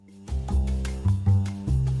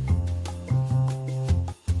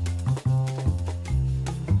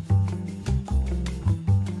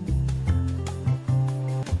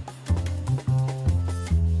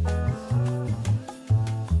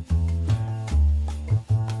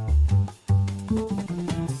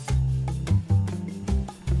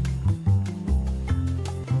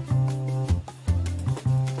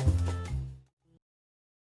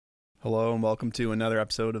Hello and welcome to another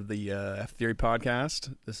episode of the F Theory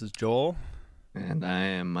podcast. This is Joel. And I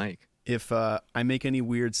am Mike. If I make any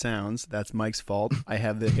weird sounds, that's Mike's fault. I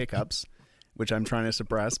have the hiccups, which I'm trying to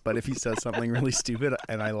suppress. But if he says something really stupid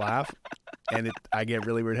and I laugh and I get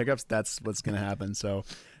really weird hiccups, that's what's going to happen. So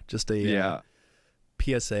just a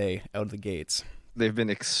PSA out of the gates. They've been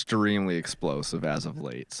extremely explosive as of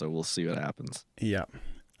late, so we'll see what happens. Yeah.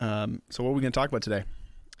 So what are we going to talk about today?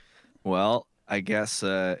 Well, I guess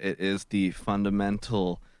it is the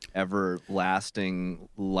fundamental, everlasting,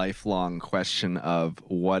 lifelong question of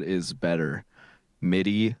what is better,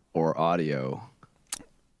 MIDI or audio?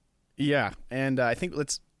 Yeah, and I think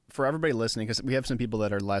for everybody listening, because we have some people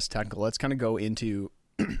that are less technical, let's kind of go into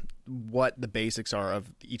what the basics are of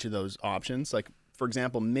each of those options. Like, for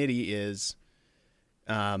example, MIDI is,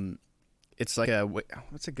 it's like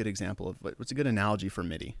what's a good example of, what's a good analogy for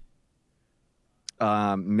MIDI?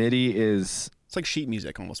 MIDI is... It's like sheet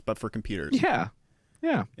music almost, but for computers. Yeah.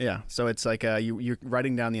 So it's like you're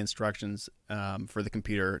writing down the instructions for the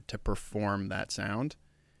computer to perform that sound,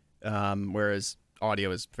 whereas audio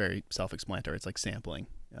is very self-explanatory. It's like sampling.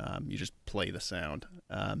 You just play the sound.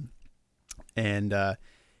 And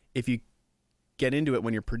if you get into it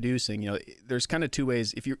when you're producing, there's kind of two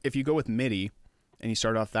ways. If you go with MIDI and you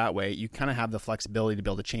start off that way, you kind of have the flexibility to be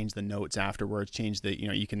able to change the notes afterwards. Change the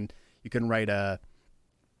you can write a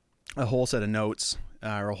whole set of notes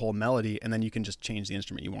or a whole melody, and then you can just change the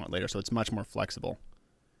instrument you want later. So it's much more flexible.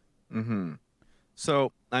 Mm-hmm.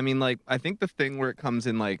 So, I mean, I think the thing where it comes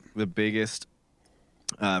in, the biggest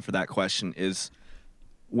for that question is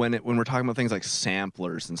when we're talking about things like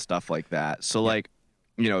samplers and stuff like that. So,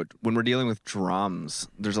 when we're dealing with drums,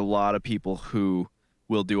 there's a lot of people who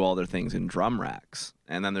will do all their things in drum racks.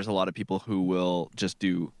 And then there's a lot of people who will just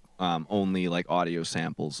do only audio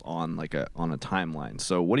samples on a timeline.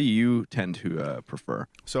 So what do you tend to prefer?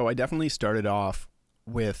 So I definitely started off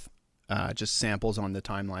with just samples on the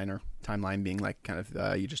timeline, or timeline being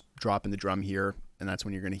you just drop in the drum here, and that's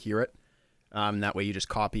when you're going to hear it. That way you just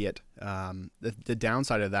copy it. The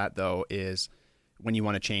downside of that, though, is when you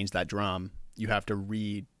want to change that drum, you have to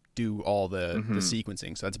redo all the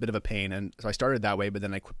sequencing. So that's a bit of a pain. And so I started that way, but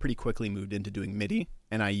then I pretty quickly moved into doing MIDI,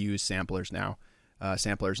 and I use samplers now.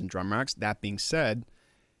 Samplers and drum racks. That being said,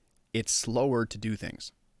 it's slower to do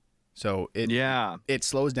things. So it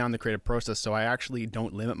slows down the creative process. So I actually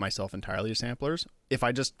don't limit myself entirely to samplers. If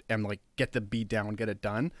I just am get the beat down, get it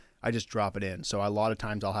done, I just drop it in. So a lot of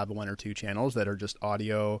times I'll have one or two channels that are just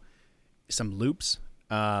audio, some loops,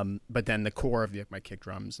 but then the core of my kick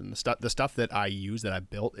drums and the stuff that I use that I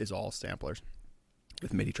built is all samplers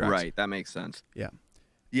with MIDI tracks. Right, that makes sense. Yeah.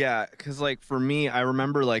 Yeah, because for me, I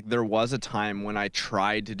remember there was a time when I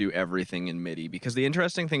tried to do everything in MIDI, because the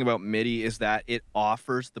interesting thing about MIDI is that it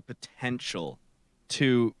offers the potential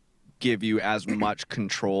to give you as much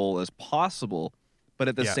control as possible, but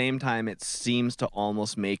at the same time, it seems to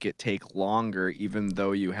almost make it take longer, even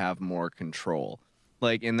though you have more control.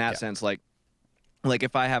 In that sense,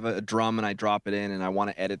 if I have a drum and I drop it in and I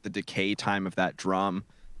want to edit the decay time of that drum,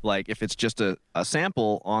 if it's just a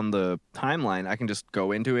sample on the timeline, I can just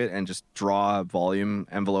go into it and just draw a volume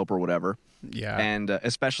envelope or whatever. Yeah. And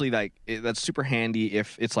especially that's super handy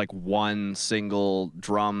if it's one single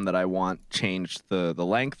drum that I want changed the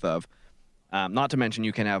length of. Not to mention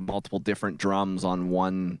you can have multiple different drums on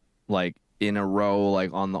one, in a row,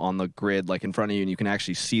 on the grid, in front of you, and you can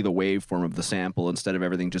actually see the waveform of the sample instead of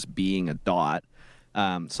everything just being a dot.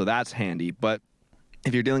 So that's handy. But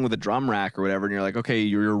if you're dealing with a drum rack or whatever, and you're okay,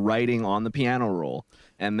 you're writing on the piano roll,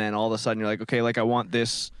 and then all of a sudden you're okay, I want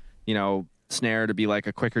this, snare to be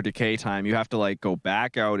a quicker decay time. You have to go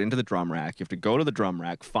back out into the drum rack. You have to go to the drum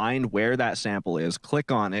rack, find where that sample is,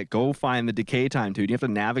 click on it, go find the decay time to it. You have to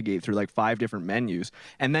navigate through 5 different menus,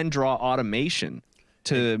 and then draw automation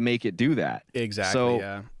to make it do that. Exactly.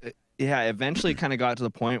 So, eventually it kind of got to the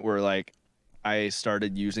point where I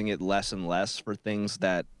started using it less and less for things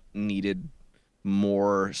that needed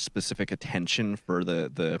more specific attention for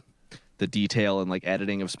the detail and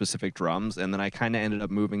editing of specific drums, and then I kind of ended up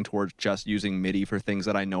moving towards just using MIDI for things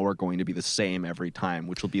that I know are going to be the same every time,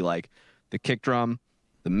 which will be the kick drum,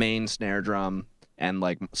 the main snare drum, and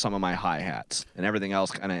some of my hi-hats, and everything else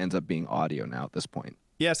kind of ends up being audio now at this point.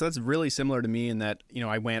 Yeah, so that's really similar to me in that,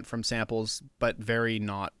 I went from samples, but very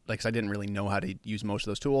not, 'cause I didn't really know how to use most of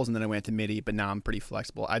those tools, and then I went to MIDI, but now I'm pretty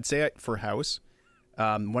flexible. I'd say for house,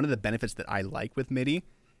 one of the benefits that I like with MIDI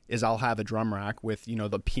is I'll have a drum rack with,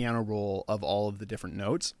 the piano roll of all of the different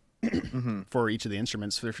notes for each of the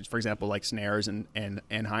instruments, for example, snares and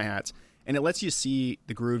hi-hats. And it lets you see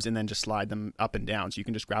the grooves and then just slide them up and down. So you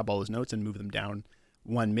can just grab all those notes and move them down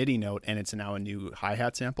one MIDI note, and it's now a new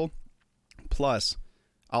hi-hat sample. Plus,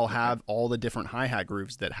 I'll have all the different hi-hat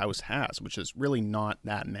grooves that House has, which is really not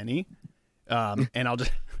that many. And I'll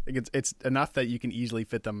just it's enough that you can easily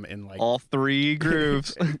fit them in like all 3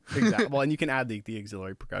 grooves. Exactly. Well, and you can add the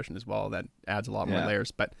auxiliary percussion as well. That adds a lot more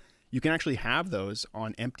layers. But you can actually have those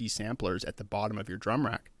on empty samplers at the bottom of your drum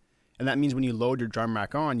rack. And that means when you load your drum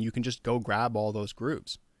rack on, you can just go grab all those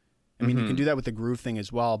grooves. I mean, you can do that with the groove thing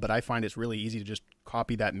as well, but I find it's really easy to just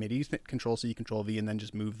copy that MIDI, Control C, Control V, and then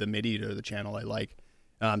just move the MIDI to the channel I like.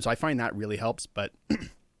 So I find that really helps, but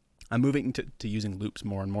I'm moving to using loops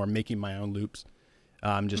more and more, making my own loops,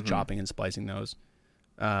 just chopping and splicing those.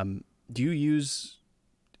 Are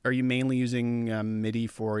you mainly using MIDI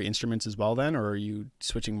for instruments as well then, or are you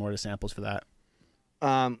switching more to samples for that?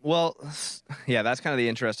 Well, yeah, that's kind of the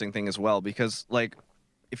interesting thing as well, because like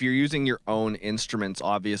if you're using your own instruments,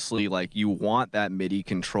 obviously like you want that MIDI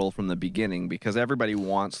control from the beginning, because everybody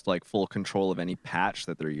wants like full control of any patch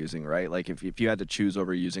that they're using, right? Like if you had to choose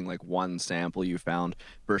over using like one sample you found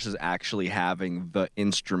versus actually having the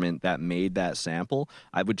instrument that made that sample,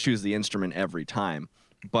 I would choose the instrument every time.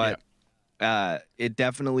 But it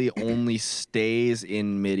definitely only stays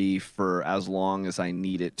in MIDI for as long as I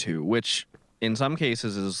need it to, which in some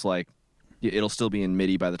cases is like it'll still be in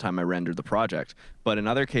MIDI by the time I render the project. But in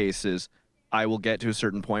other cases, I will get to a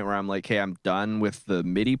certain point where I'm like, hey, I'm done with the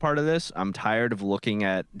MIDI part of this. I'm tired of looking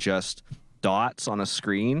at just dots on a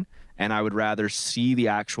screen, and I would rather see the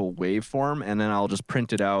actual waveform, and then I'll just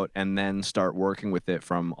print it out and then start working with it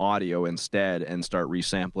from audio instead and start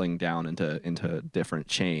resampling down into different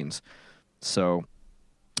chains. So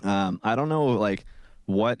I don't know like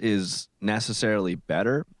what is necessarily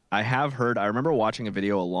better. I remember watching a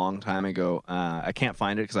video a long time ago. I can't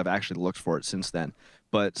find it because I've actually looked for it since then.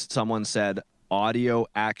 But someone said audio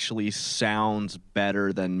actually sounds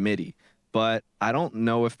better than MIDI. But I don't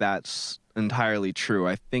know if that's entirely true.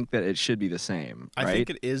 I think that it should be the same, right? I think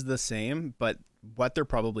it is the same, but what they're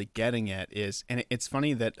probably getting at is, and it's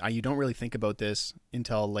funny that you don't really think about this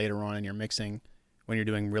until later on in your mixing. When you're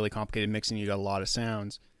doing really complicated mixing, you got a lot of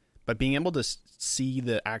sounds. But being able to see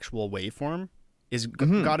the actual waveform is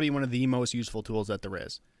got to be one of the most useful tools that there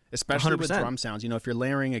is, especially 100%. With drum sounds. You know, if you're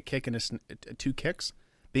layering a kick and two kicks,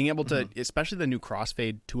 being able to, especially the new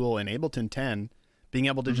crossfade tool in Ableton 10, being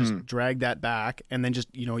able to just drag that back and then just,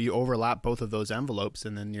 you overlap both of those envelopes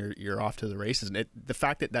and then you're off to the races. And the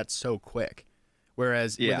fact that that's so quick,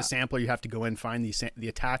 whereas with a sampler you have to go in, find the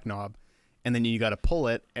attack knob, and then you got to pull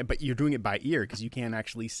it, but you're doing it by ear because you can't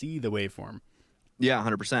actually see the waveform. Yeah,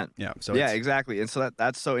 100%. Yeah. So yeah, exactly. And so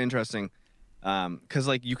that's so interesting. Because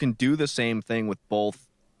like you can do the same thing with both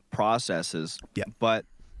processes, but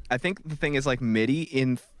I think the thing is like MIDI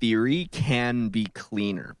in theory can be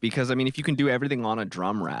cleaner, because I mean if you can do everything on a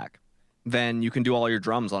drum rack, then you can do all your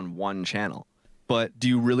drums on one channel. But do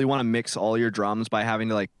you really want to mix all your drums by having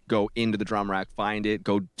to like go into the drum rack, find it,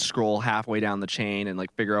 go scroll halfway down the chain and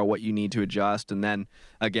like figure out what you need to adjust, and then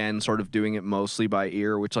again sort of doing it mostly by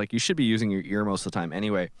ear, which like you should be using your ear most of the time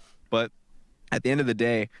anyway. But at the end of the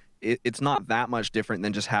day, it's not that much different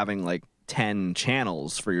than just having like 10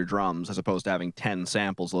 channels for your drums as opposed to having 10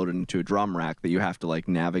 samples loaded into a drum rack that you have to like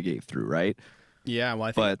navigate through, right? Yeah, well,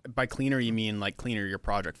 I think by cleaner you mean like cleaner your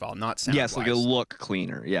project file, not sound. Yes, like it'll look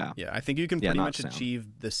cleaner. Yeah. Yeah, I think you can pretty much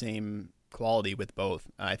achieve the same quality with both.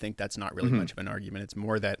 I think that's not really much of an argument. It's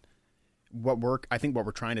more that I think what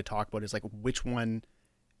we're trying to talk about is like which one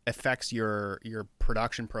affects your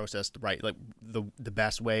production process right, like the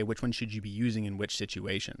best way. Which one should you be using in which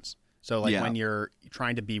situations? So like when you're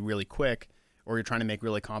trying to be really quick or you're trying to make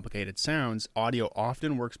really complicated sounds, audio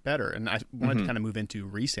often works better. And I wanted to kind of move into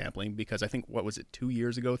resampling because I think, what was it, 3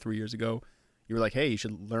 years ago, you were like, hey, you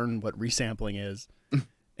should learn what resampling is.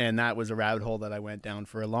 And that was a rabbit hole that I went down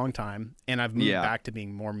for a long time. And I've moved back to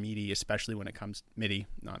being more MIDI, especially when it comes MIDI,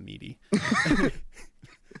 not meaty.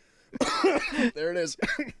 There it is.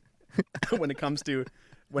 when it comes to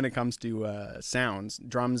sounds,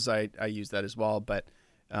 drums, I use that as well. But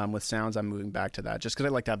with sounds, I'm moving back to that just because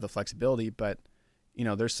I like to have the flexibility. But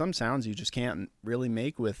there's some sounds you just can't really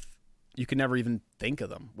make you can never even think of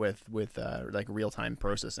them with like real time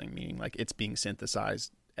processing, meaning like it's being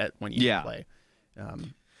synthesized when you play.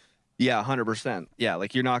 100%. Yeah,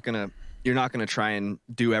 like you're not gonna try and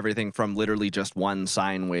do everything from literally just one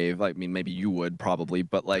sine wave. I mean, maybe you would probably,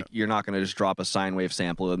 but like you're not gonna just drop a sine wave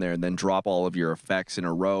sample in there and then drop all of your effects in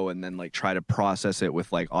a row and then like try to process it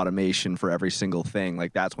with like automation for every single thing.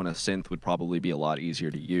 Like that's when a synth would probably be a lot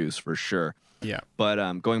easier to use for sure. Yeah.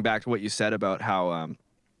 But going back to what you said about how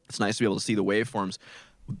it's nice to be able to see the waveforms.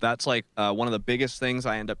 That's like one of the biggest things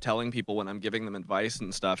I end up telling people when I'm giving them advice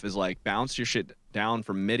and stuff is like bounce your shit down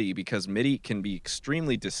from MIDI, because MIDI can be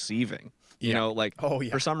extremely deceiving. You know, like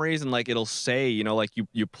for some reason, like it'll say, you know, like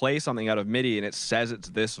you play something out of MIDI and it says it's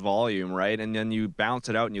this volume, right? And then you bounce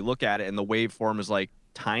it out and you look at it and the waveform is like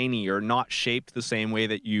tiny or not shaped the same way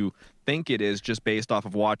that you think it is, just based off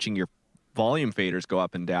of watching your volume faders go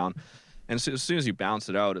up and down. And so as soon as you bounce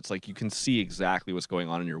it out, it's like you can see exactly what's going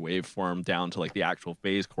on in your waveform down to like the actual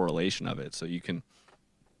phase correlation of it. So you can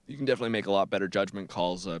definitely make a lot better judgment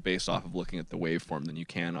calls based off of looking at the waveform than you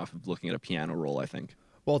can off of looking at a piano roll, I think.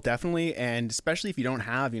 Well, definitely, and especially if you don't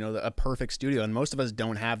have, you know, a perfect studio, and most of us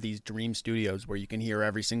don't have these dream studios where you can hear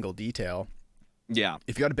every single detail. Yeah.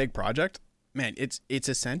 If you got a big project, man, it's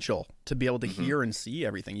essential to be able to hear and see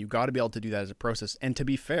everything. You've got to be able to do that as a process. And to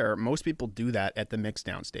be fair, most people do that at the mix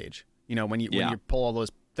down stage. You know, when you pull all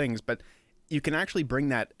those things, but you can actually bring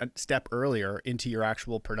that a step earlier into your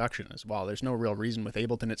actual production as well. There's no real reason with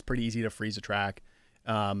Ableton. It's pretty easy to freeze a track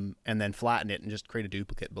and then flatten it and just create a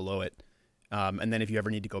duplicate below it. And then if you ever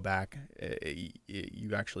need to go back,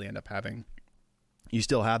 you actually end up you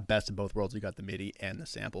still have best of both worlds. You got the MIDI and the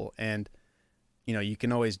sample, and you know, you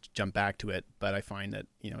can always jump back to it. But I find that,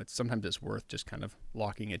 you know, sometimes it's worth just kind of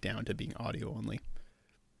locking it down to being audio only.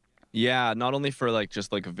 Yeah, not only for like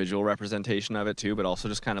just like a visual representation of it too, but also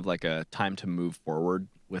just kind of like a time to move forward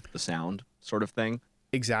with the sound sort of thing.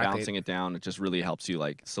 Exactly. Bouncing it down, it just really helps you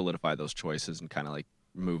like solidify those choices and kind of like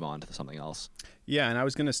move on to something else. Yeah, and I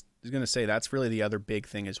was gonna say that's really the other big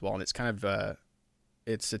thing as well, and it's kind of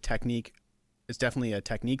it's a technique. It's definitely a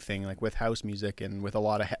technique thing, like with house music and with a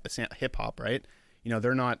lot of hip hop, right? You know,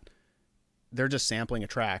 they're just sampling a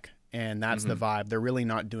track, and that's the vibe. They're really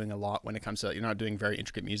not doing a lot when it comes to, you're not doing very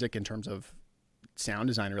intricate music in terms of sound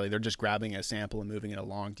design, really. They're just grabbing a sample and moving it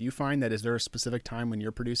along. Do you find that, is there a specific time when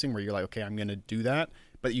you're producing where you're like, okay, I'm gonna do that,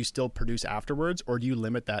 but you still produce afterwards, or do you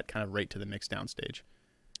limit that kind of right to the mix down stage?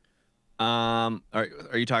 Are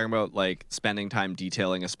you talking about like spending time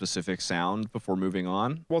detailing a specific sound before moving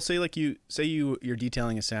on? Well, say you're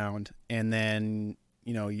detailing a sound, and then,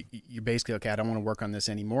 you know, you're basically, okay, I don't want to work on this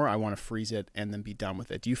anymore. I want to freeze it and then be done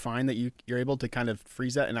with it. Do you find that you're able to kind of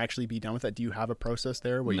freeze that and actually be done with it? Do you have a process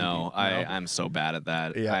there where I'm so bad at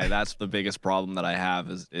that. Yeah. That's the biggest problem that I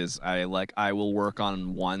have is I will work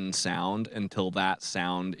on one sound until that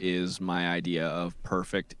sound is my idea of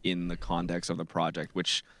perfect in the context of the project,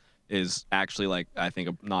 which is actually, like, I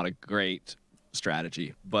think not a great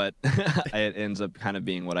strategy, but it ends up kind of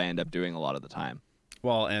being what I end up doing a lot of the time.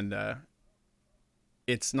 Well, and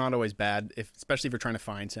it's not always bad, especially if you're trying to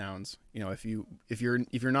find sounds. You know, if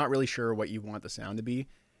you're not really sure what you want the sound to be,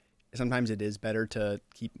 sometimes it is better to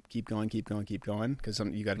keep going, because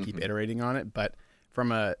you got to keep iterating on it. But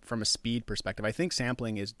from a speed perspective, I think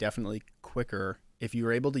sampling is definitely quicker if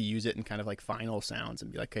you're able to use it in kind of like final sounds and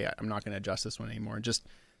be like, hey, I'm not going to adjust this one anymore, and just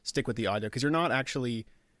stick with the audio, because you're not actually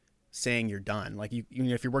saying you're done. Like, you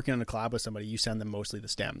know, if you're working on a collab with somebody, you send them mostly the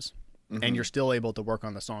stems, and you're still able to work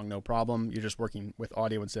on the song, no problem. You're just working with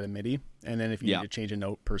audio instead of MIDI, and then if you need to change a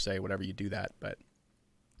note per se, whatever, you do that. But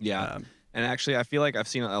and actually, I feel like I've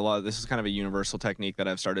seen a lot of this is kind of a universal technique that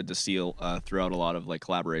I've started to see throughout a lot of like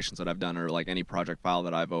collaborations that I've done, or like any project file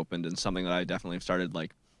that I've opened, and something that I definitely started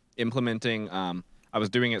like implementing. I was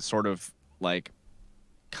doing it sort of like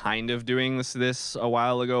kind of doing this a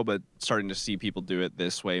while ago, but starting to see people do it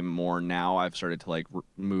this way more now. I've started to like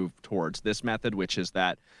move towards this method, which is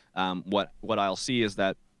that what I'll see is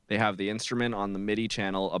that they have the instrument on the MIDI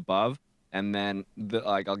channel above, and then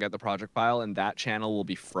I'll get the project file, and that channel will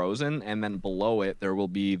be frozen, and then below it there will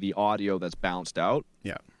be the audio that's bounced out.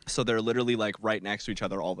 Yeah. So they're literally like right next to each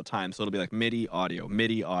other all the time. So it'll be like MIDI audio,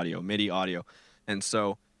 MIDI audio, MIDI audio, and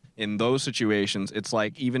so in those situations, it's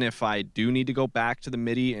like, even if I do need to go back to the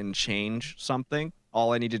MIDI and change something,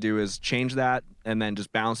 all I need to do is change that and then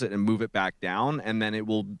just bounce it and move it back down, and then it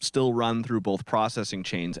will still run through both processing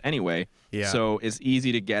chains anyway. Yeah. So it's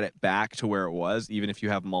easy to get it back to where it was, even if you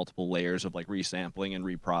have multiple layers of like resampling and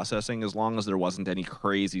reprocessing, as long as there wasn't any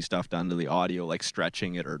crazy stuff done to the audio, like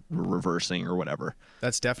stretching it or reversing or whatever.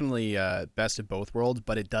 That's definitely best of both worlds,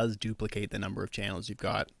 but it does duplicate the number of channels you've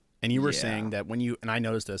got. And you were saying that and I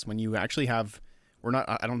noticed this, when you actually have,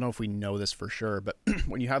 I don't know if we know this for sure, but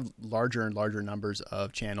when you have larger and larger numbers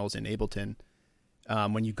of channels in Ableton,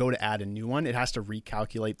 when you go to add a new one, it has to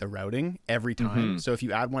recalculate the routing every time. So if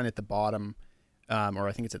you add one at the bottom, or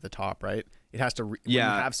I think it's at the top, right? It has to, when you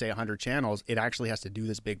have, say, 100 channels, it actually has to do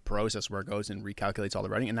this big process where it goes and recalculates all the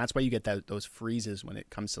routing. And that's why you get those freezes when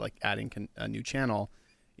it comes to like adding a new channel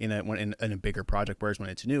in a bigger project. Whereas when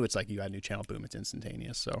it's new, it's like you add a new channel, boom, it's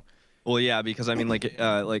instantaneous. So, well, yeah, because I mean,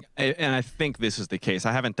 and I think this is the case.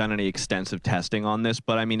 I haven't done any extensive testing on this,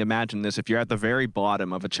 but I mean, imagine this: if you're at the very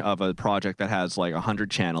bottom of a project that has like 100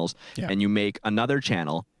 channels, and you make another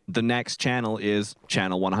channel, the next channel is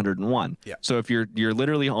channel 101. Yeah. So if you're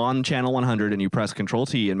literally on channel 100 and you press Control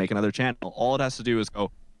T and make another channel, all it has to do is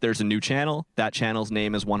go, there's a new channel, that channel's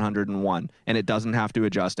name is 101, and it doesn't have to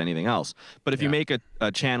adjust anything else. But if you make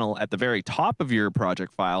a channel at the very top of your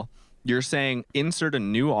project file, you're saying insert a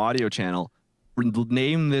new audio channel,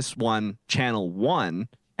 name this one channel 1,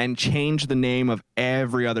 and change the name of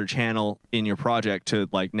every other channel in your project to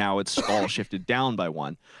like now it's all shifted down by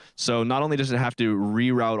 1. So not only does it have to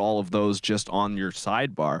reroute all of those just on your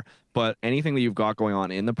sidebar, but anything that you've got going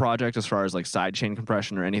on in the project as far as like sidechain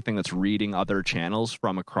compression or anything that's reading other channels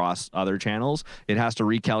from across other channels, it has to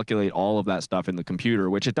recalculate all of that stuff in the computer,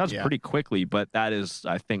 which it does pretty quickly, but that is,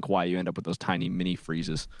 I think, why you end up with those tiny mini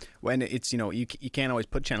freezes. When it's, you can't always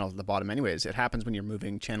put channels at the bottom anyways. It happens when you're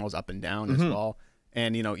moving channels up and down as well.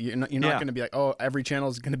 And, you're not going to be like, oh, every channel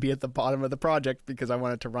is going to be at the bottom of the project because I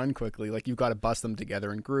want it to run quickly. Like, you've got to bust them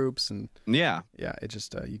together in groups. And it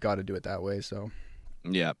just, you got to do it that way. So,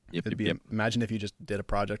 imagine if you just did a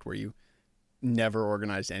project where you never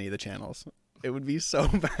organized any of the channels. It would be so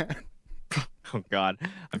bad. Oh, God.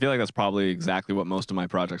 I feel like that's probably exactly what most of my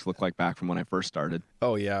projects look like back from when I first started.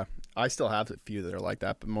 Oh, yeah. I still have a few that are like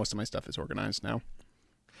that, but most of my stuff is organized now.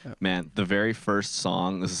 Man, the very first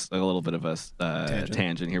song, this is a little bit of a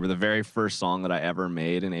tangent here, but the very first song that I ever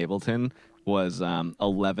made in Ableton was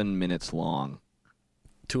 11 minutes long.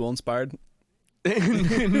 Tool inspired?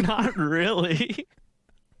 Not really.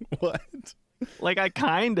 What? Like,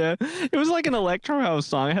 it was like an electro house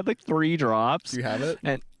song. I had like 3 drops. Do you have it?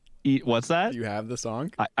 And what's that? Do you have the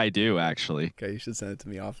song? I do, actually. Okay, you should send it to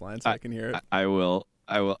me offline so I can hear it. I will.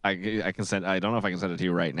 I can send. I don't know if I can send it to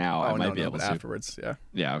you right now. I might be able to afterwards. Yeah.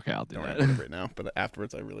 Yeah. Okay. I'll do that Right now. But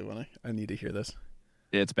afterwards, I need to hear this.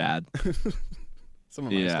 It's bad. Some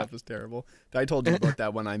of my stuff is terrible. I told you about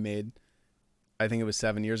that one I made. I think it was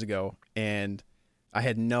 7 years ago, and I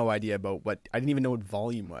had no idea about I didn't even know what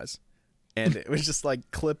volume was, and it was just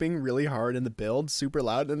like clipping really hard in the build, super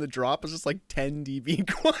loud, and the drop was just like 10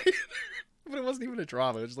 dB quiet. But it wasn't even a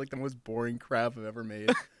drop. It was just like the most boring crap I've ever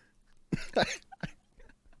made.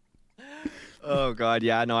 Oh God,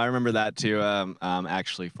 yeah, no, I remember that too.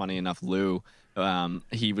 Actually, funny enough, Lou,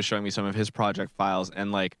 he was showing me some of his project files,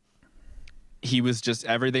 and like, he was just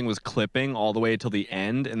everything was clipping all the way till the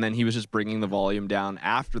end, and then he was just bringing the volume down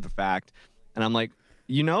after the fact, and I'm like,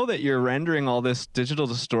 you know that you're rendering all this digital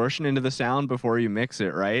distortion into the sound before you mix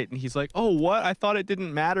it, right? And he's like, oh, what? I thought it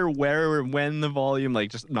didn't matter where or when the volume,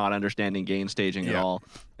 like just not understanding gain staging at all.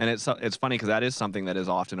 And it's funny because that is something that is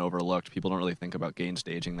often overlooked. People don't really think about gain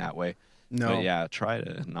staging that way. No. But yeah, try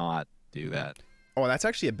to not do that. Oh, that's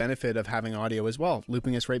actually a benefit of having audio as well,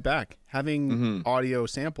 looping us right back. Having audio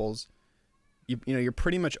samples, you're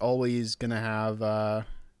pretty much always going to have,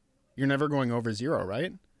 you're never going over 0,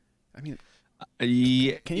 right? I mean,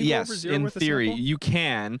 can you go over 0 in with theory, a sample? you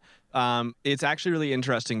can. It's actually really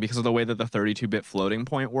interesting because of the way that the 32-bit floating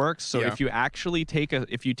point works. So if you actually take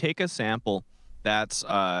a sample that's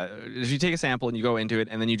if you take a sample and you go into it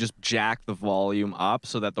and then you just jack the volume up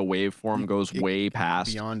so that the waveform goes way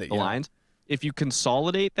past beyond it, the lines. If you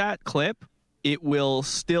consolidate that clip, it will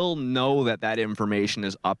still know that information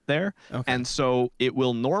is up there. Okay. And so it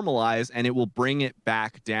will normalize and it will bring it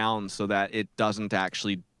back down so that it doesn't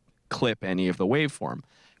actually clip any of the waveform.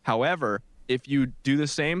 However, if you do the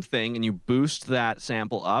same thing and you boost that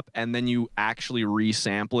sample up and then you actually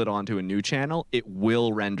resample it onto a new channel, it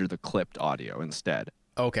will render the clipped audio instead.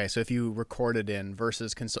 Okay, so if you record it in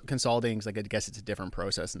versus consolidating, like I guess it's a different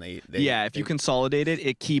process, and if you consolidate it,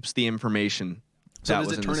 it keeps the information. So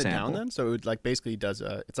does it turn it down then? So it like basically does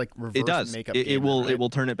it's like reverse makeup. It will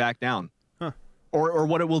turn it back down. Huh. Or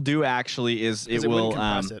what it will do actually is it will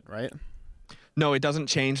compress it, right? No, it doesn't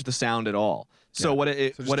change the sound at all. So what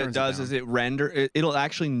it does is it'll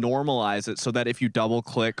actually normalize it so that if you double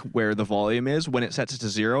click where the volume is, when it sets it to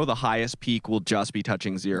 0, the highest peak will just be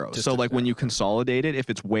touching 0. So like when you consolidate it, if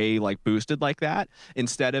it's way like boosted like that,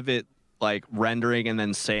 instead of it like rendering and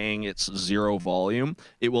then saying it's 0 volume,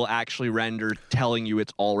 it will actually render telling you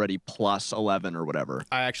it's already plus 11 or whatever.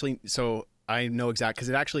 I know exactly because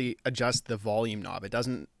it actually adjusts the volume knob. It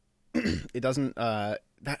doesn't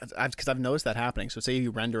because I've noticed that happening. So say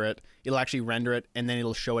you render it, it'll actually render it, and then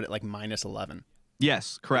it'll show it at like minus 11.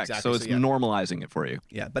 Yes, correct. Exactly. So it's normalizing it for you.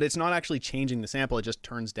 Yeah, but it's not actually changing the sample. It just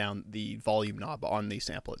turns down the volume knob on the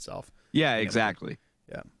sample itself. Yeah, exactly.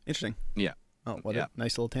 Yeah, interesting. Yeah. Oh, what a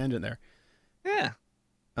nice little tangent there. Yeah.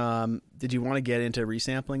 Did you want to get into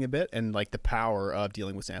resampling a bit and like the power of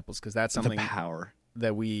dealing with samples? Because that's something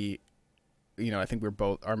that we, I think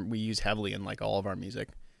we use heavily in like all of our music.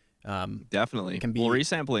 Definitely.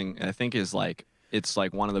 Resampling I think is like it's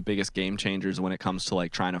like one of the biggest game changers when it comes to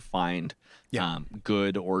like trying to find Yeah.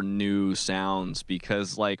 good or new sounds,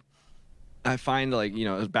 because like I find like, you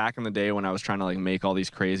know, back in the day when I was trying to like make all these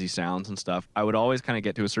crazy sounds and stuff, I would always kind of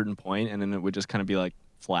get to a certain point and then it would just kind of be like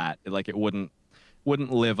flat. Like it wouldn't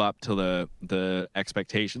live up to the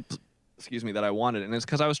expectations, excuse me, that I wanted. And it's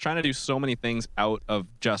because I was trying to do so many things out of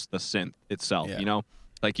just the synth itself. Yeah. You know,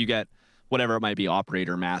 like you get whatever it might be,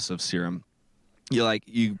 operator, massive, serum.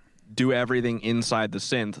 You do everything inside the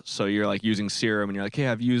synth, so you're like using serum and you're like, hey,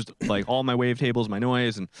 I've used like all my wavetables, my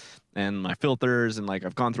noise and my filters, and like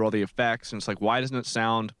I've gone through all the effects, and it's like, why doesn't it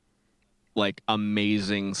sound like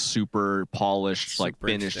amazing, super polished, like Super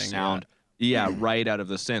finished interesting, sound right out of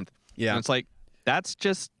the synth? Yeah. And it's like, that's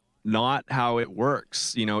just not how it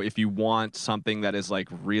works. You know, if you want something that is like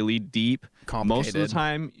really deep, most of the Complicated.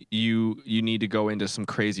 time you need to go into some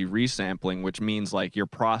crazy resampling, which means like you're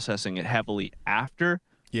processing it heavily after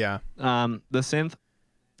Yeah. the synth.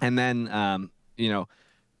 And then you know,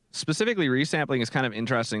 specifically resampling is kind of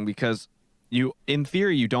interesting because you, in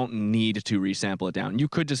theory, you don't need to resample it down. You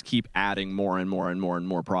could just keep adding more and more and more and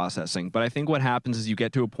more processing. But I think what happens is you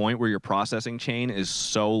get to a point where your processing chain is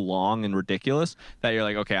so long and ridiculous that you're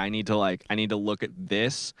like, okay, I need to look at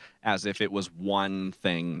this as if it was one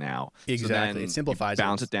thing now. Exactly. So then It simplifies you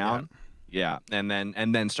bounce it. it down. Yeah. And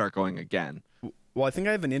then start going again. Well, I think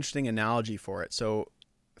I have an interesting analogy for it. So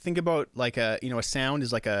think about like a sound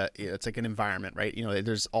is like it's like an environment, right? You know,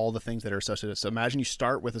 there's all the things that are associated. So imagine you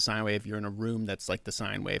start with a sine wave, you're in a room that's like the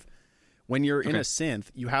sine wave. When you're in a synth,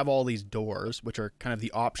 you have all these doors, which are kind of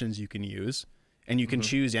the options you can use, and you can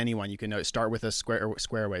choose anyone. You can start with a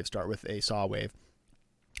square wave, start with a saw wave.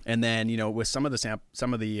 And then, you know, with some of the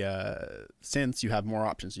synths, you have more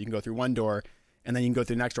options. So you can go through one door, and then you can go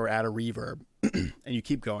through the next door, add a reverb, and you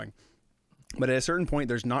keep going. But at a certain point,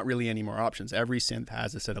 there's not really any more options. Every synth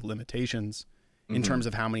has a set of limitations in terms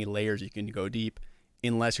of how many layers you can go deep,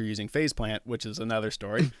 unless you're using phase plant, which is another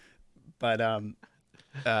story. But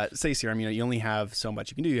say serum, you know, you only have so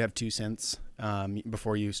much you can do. You have 2 synths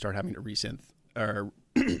before you start having to resynth or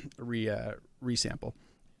resample.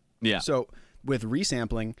 Yeah. So with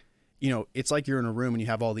resampling, you know, it's like you're in a room and you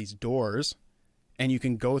have all these doors, and you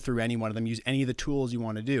can go through any one of them, use any of the tools you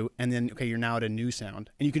want to do, and then, okay, you're now at a new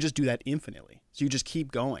sound. And you can just do that infinitely. So you just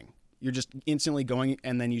keep going. You're just instantly going,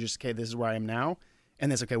 and then you just, okay, this is where I am now,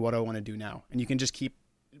 and this, okay, what do I want to do now? And you can just keep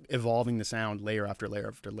evolving the sound layer after layer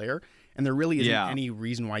after layer, and there really isn't any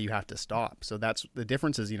reason why you have to stop. So that's the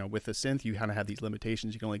difference is, you know, with the synth, you kind of have these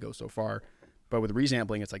limitations. You can only go so far. But with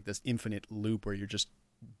resampling, it's like this infinite loop where you're just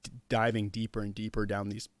diving deeper and deeper down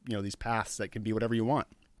these, you know, these paths that can be whatever you want.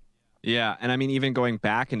 Yeah, and I mean, even going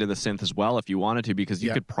back into the synth as well, if you wanted to, because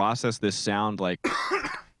you could process this sound like,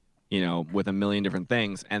 you know, with a million different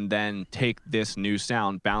things, and then take this new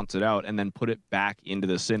sound, bounce it out, and then put it back into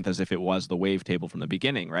the synth as if it was the wavetable from the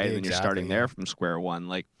beginning, right? And you're starting there from square one.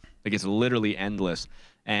 Like it's literally endless.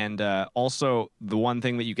 And also, the one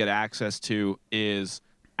thing that you get access to is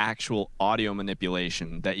actual audio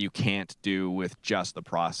manipulation that you can't do with just the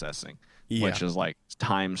processing, which is like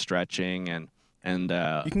time stretching and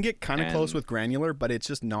you can get kind of close with granular, but it's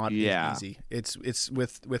just not as easy. It's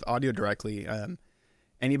with audio directly.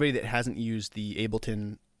 Anybody that hasn't used the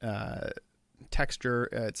Ableton texture,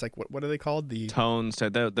 it's like what are they called? The tones,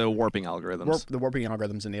 the warping algorithms. The warping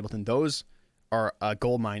algorithms in Ableton. Those are a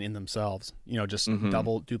gold mine in themselves. You know, just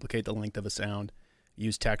duplicate the length of a sound,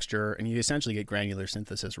 use texture, and you essentially get granular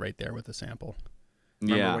synthesis right there with the sample.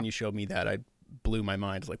 Remember when you showed me that, I blew my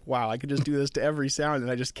mind. It's like, wow, I could just do this to every sound, and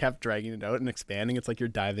I just kept dragging it out and expanding. It's like you're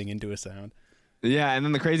diving into a sound. Yeah, and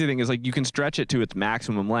then the crazy thing is, like, you can stretch it to its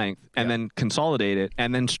maximum length and then consolidate it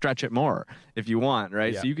and then stretch it more if you want,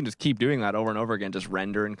 right? So you can just keep doing that over and over again, just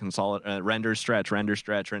render and consolidate, render, stretch, render,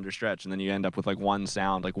 stretch, render, stretch, and then you end up with like one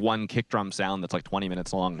sound, like one kick drum sound that's like 20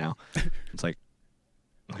 minutes long now. It's like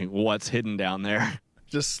what's hidden down there?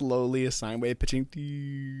 Just slowly a sine wave pitching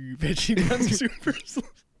down super slow.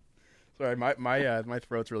 Sorry, my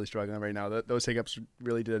throat's really struggling right now. Those hiccups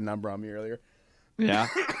really did a number on me earlier. Yeah.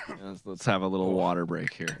 Let's have a little water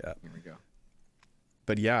break here. Yeah. Here we go.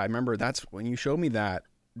 But yeah, I remember that's when you showed me that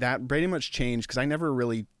pretty much changed, because I never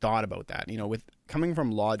really thought about that. You know, with coming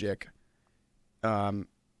from Logic,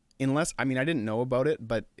 unless, I mean, I didn't know about it,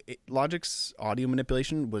 but Logic's audio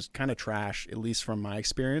manipulation was kind of trash, at least from my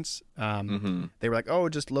experience. They were like, oh,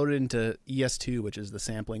 just load it into ES2, which is the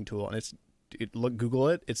sampling tool, and Google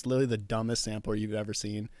it. It's literally the dumbest sampler you've ever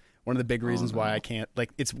seen. One of the big reasons why I can't,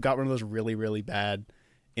 like, it's got one of those really, really bad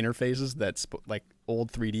interfaces that's like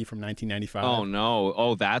old 3D from 1995. Oh no.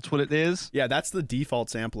 Oh, that's what it is? Yeah, that's the default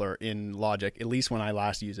sampler in Logic, at least when I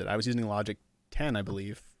last used it. I was using Logic 10, I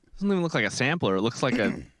believe, doesn't even look like a sampler. It looks like a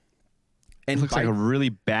it And looks like a really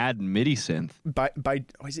bad MIDI synth.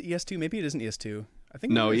 is it ES2? Maybe it isn't ES2. I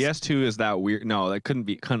think No, it is. ES2 is that weird. No, that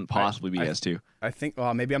couldn't possibly be ES2. I think.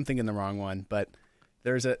 Well, maybe I'm thinking the wrong one, but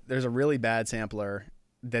there's a really bad sampler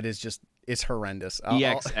that is just it's horrendous.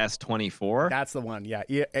 EXS24. That's the one. Yeah,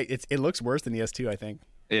 it looks worse than ES2. I think.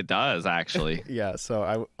 It does actually. Yeah. So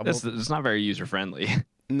I It's not very user friendly.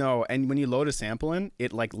 No, and when you load a sample in,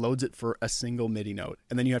 it like loads it for a single MIDI note,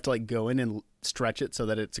 and then you have to like go in and stretch it so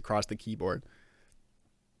that it's across the keyboard.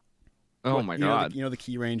 Oh my god. You know the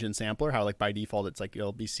key range in sampler, how like by default it's like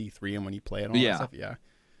it'll be C3, and when you play it and all that stuff, yeah.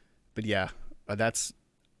 But yeah, that's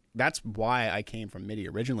why I came from MIDI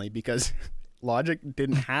originally, because Logic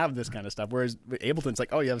didn't have this kind of stuff. Whereas with Ableton's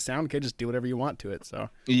like, oh, you have a sound, okay, just do whatever you want to it. So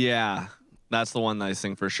Yeah. That's the one nice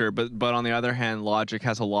thing for sure. But on the other hand, Logic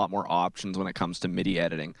has a lot more options when it comes to MIDI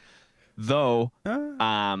editing. Though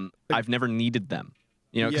I've never needed them.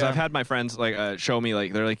 You know, because I've had my friends like show me,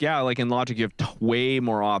 like they're like, yeah, like in Logic you have way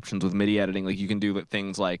more options with MIDI editing. Like you can do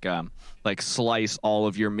things like slice all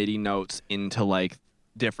of your MIDI notes into like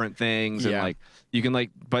different things, and like you can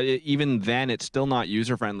but even then it's still not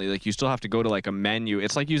user friendly. Like you still have to go to like a menu.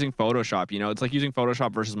 It's like using Photoshop. You know, it's like using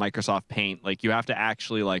Photoshop versus Microsoft Paint. Like you have to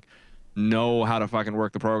actually like know how to fucking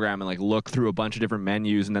work the program and like look through a bunch of different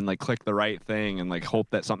menus and then like click the right thing and like hope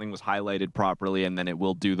that something was highlighted properly, and then it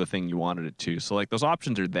will do the thing you wanted it to. So like those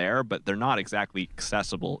options are there, but they're not exactly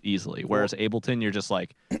accessible easily. Whereas Ableton, you're just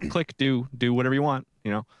like click, do whatever you want,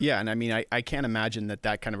 you know? Yeah, and I mean I can't imagine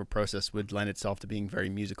that kind of a process would lend itself to being very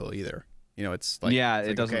musical either. You know, it's like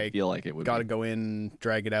it doesn't feel like it would. Got to go in,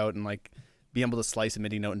 drag it out, and like be able to slice a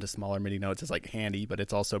MIDI note into smaller MIDI notes is like handy, but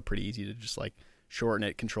it's also pretty easy to just like shorten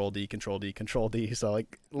it, Control D, Control D, Control D. So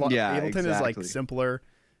like Ableton is like simpler,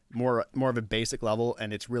 more of a basic level,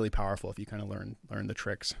 and it's really powerful if you kind of learn the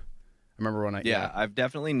tricks. I remember when I've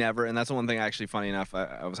definitely never, and that's the one thing actually, funny enough,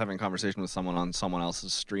 I was having a conversation with someone on someone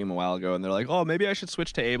else's stream a while ago, and they're like, oh, maybe I should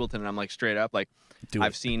switch to Ableton. And I'm like, straight up, like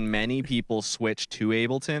I've seen many people switch to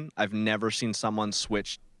Ableton. I've never seen someone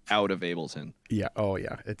switch out of Ableton. Yeah. Oh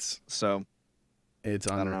yeah. It's I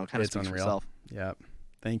don't know, kind of it's unreal. Yeah.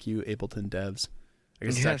 Thank you, Ableton devs. I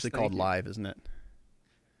guess it's actually called Live, isn't it?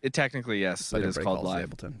 It technically, yes, but it is called Live.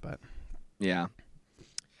 Ableton, but yeah,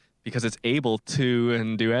 because it's able to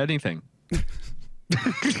and do anything.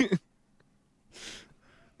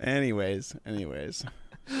 Anyways.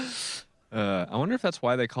 I wonder if that's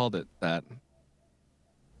why they called it that.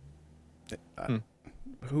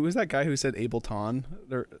 Who was that guy who said Ableton?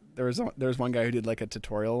 There was one guy who did like a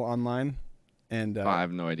tutorial online. And I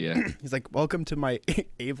have no idea. He's like, "Welcome to my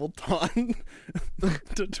Ableton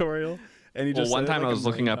tutorial." And he just one time I was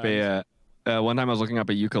looking up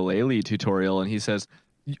a ukulele tutorial, and he says,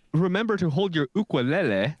 "Remember to hold your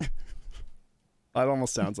ukulele." That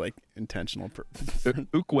almost sounds like intentional.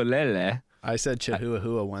 Ukulele. I said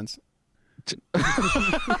Chihuahua once. It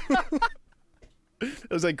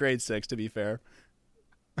was like grade 6, to be fair.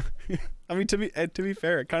 I mean, to be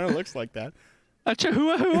fair, it kind of looks like that. A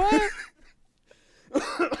Chihuahua.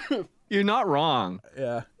 You're not wrong.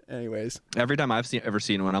 Yeah. Anyways, every time I've ever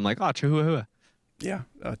seen one, I'm like, oh, Chihuahua. Yeah,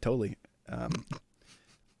 totally.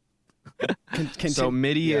 So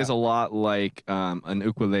MIDI is a lot like an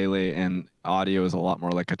ukulele, and audio is a lot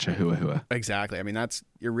more like a Chihuahua. Exactly. I mean,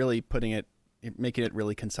 you're really you're making it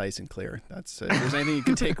really concise and clear. That's if there's anything you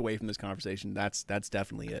can take away from this conversation, that's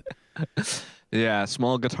definitely it. Yeah,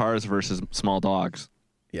 small guitars versus small dogs.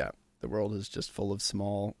 Yeah, the world is just full of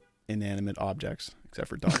small inanimate objects, except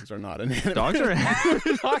for dogs are not inanimate. Dogs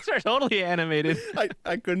are totally animated.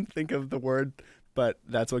 I couldn't think of the word, but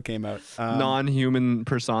that's what came out. Non-human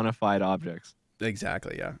personified objects.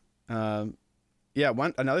 Exactly. Yeah.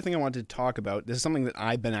 Another thing I wanted to talk about. This is something that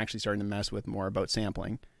I've been actually starting to mess with more about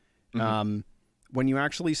sampling. Mm-hmm. When you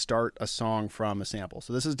actually start a song from a sample.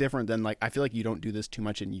 So this is different than I feel like you don't do this too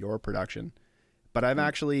much in your production, but I've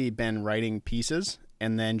actually been writing pieces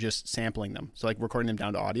and then just sampling them. So recording them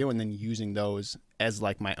down to audio and then using those as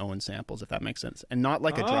my own samples, if that makes sense. And not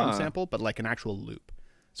like a drum sample, but like an actual loop.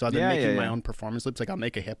 So I've been making my own performance loops. I'll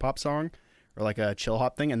make a hip hop song or a chill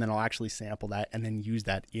hop thing, and then I'll actually sample that and then use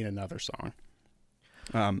that in another song.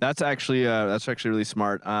 That's actually really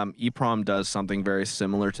smart. EPROM does something very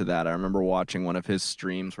similar to that. I remember watching one of his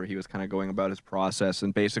streams where he was kind of going about his process,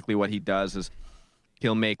 and basically what he does is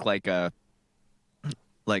he'll make a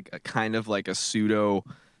kind of a pseudo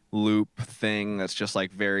loop thing that's just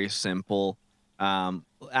very simple.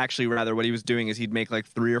 Actually, rather, what he was doing is he'd make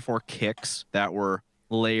 3 or 4 kicks that were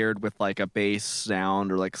layered with a bass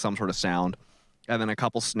sound or some sort of sound, and then a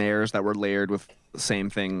couple snares that were layered with the same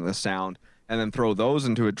thing, the sound. and then throw those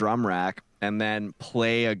into a drum rack and then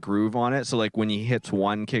play a groove on it. So like when he hits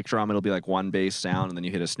one kick drum, it'll be like one bass sound, and then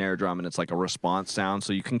you hit a snare drum and it's like a response sound.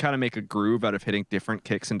 So you can kind of make a groove out of hitting different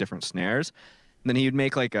kicks and different snares. And then he'd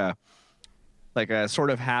make like a sort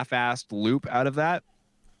of half-assed loop out of that,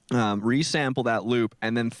 resample that loop,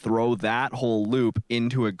 and then throw that whole loop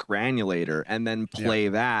into a granulator and then play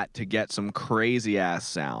that to get some crazy ass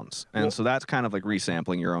sounds. And so that's kind of like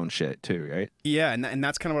resampling your own shit too, right? Yeah, and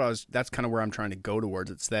that's kind of that's kind of where I'm trying to go towards.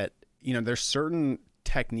 It's that, you know, there's certain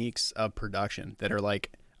techniques of production that are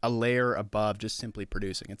like a layer above just simply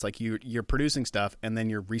producing. It's like you're producing stuff and then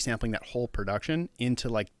you're resampling that whole production into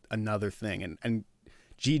like another thing. And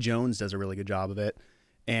G. Jones does a really good job of it.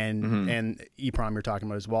 And EPROM you're talking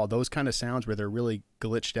about as well. Those kind of sounds where they're really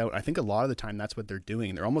glitched out. I think a lot of the time that's what they're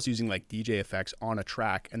doing. They're almost using like DJ effects on a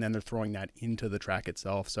track, and then they're throwing that into the track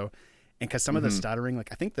itself. So, and because some of the stuttering, like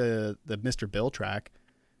I think the Mr. Bill track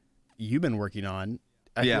you've been working on,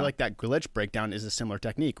 I feel like that glitch breakdown is a similar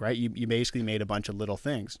technique, right? You basically made a bunch of little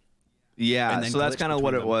things. Yeah, so that's kind of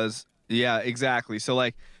what it was. Yeah, exactly. So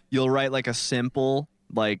like you'll write like a simple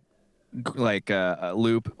like a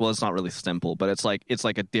loop. Well, it's not really simple, but it's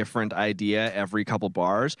like a different idea every couple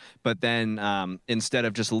bars. But then instead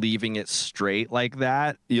of just leaving it straight like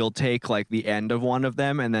that, you'll take like the end of one of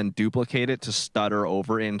them and then duplicate it to stutter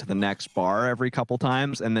over into the next bar every couple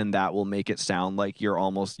times, and then that will make it sound like you're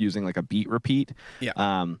almost using like a beat repeat.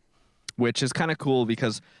 Yeah. Which is kind of cool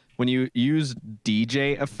because when you use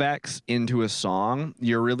DJ effects into a song,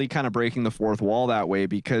 you're really kind of breaking the fourth wall that way,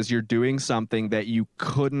 because you're doing something that you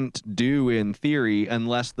couldn't do in theory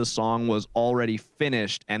unless the song was already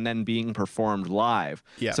finished and then being performed live.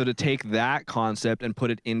 Yeah. So to take that concept and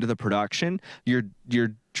put it into the production, you're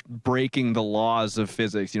breaking the laws of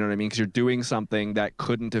physics, you know what I mean? Because you're doing something that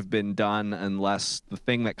couldn't have been done unless the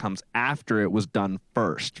thing that comes after it was done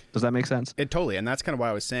first. Does that make sense? It totally. And that's kind of why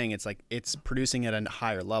I was saying it's like it's producing at a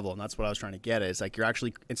higher level, and that's what I was trying to get at. It's like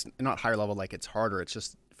it's not higher level like it's harder. It's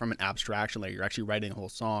just from an abstraction layer. You're actually writing a whole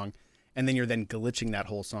song, and then you're then glitching that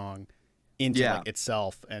whole song into like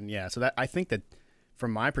itself. And so that I think that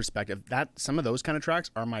from my perspective, that some of those kind of tracks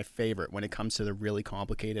are my favorite when it comes to the really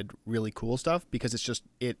complicated, really cool stuff, because it's just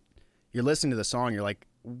you're listening to the song, you're like,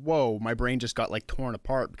 whoa, my brain just got like torn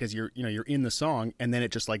apart, because you're in the song, and then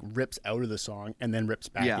it just like rips out of the song and then rips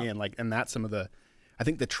back in. Like, and that's some of the, I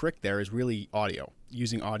think the trick there is really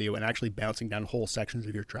using audio and actually bouncing down whole sections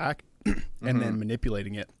of your track and then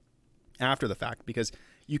manipulating it after the fact, because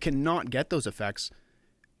you cannot get those effects.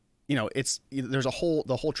 The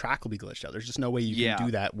whole track will be glitched out. There's just no way you can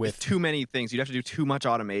do that with too many things. You'd have to do too much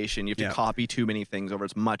automation. You have to copy too many things over.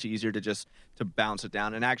 It's much easier to bounce it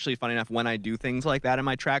down. And actually, funny enough, when I do things like that in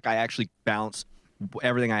my track, I actually bounce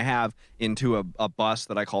everything I have into a bus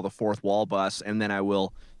that I call the fourth wall bus, and then I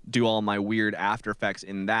will do all my weird After Effects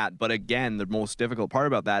in that. But again, the most difficult part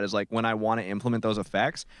about that is like when I want to implement those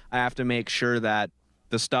effects, I have to make sure that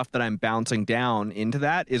the stuff that I'm bouncing down into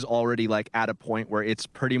that is already like at a point where it's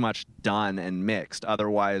pretty much done and mixed.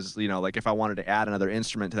 Otherwise, like if I wanted to add another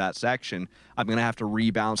instrument to that section, I'm going to have to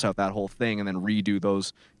rebounce out that whole thing and then redo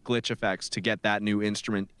those glitch effects to get that new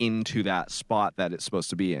instrument into that spot that it's supposed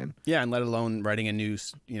to be in. Yeah, and let alone writing a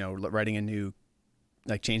new,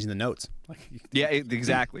 like changing the notes.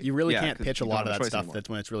 Exactly. You really can't pitch a lot of that stuff. Anymore. That's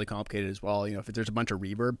when it's really complicated as well. If there's a bunch of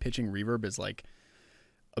reverb, pitching reverb is like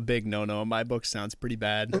a big no-no. My book sounds pretty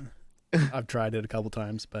bad. I've tried it a couple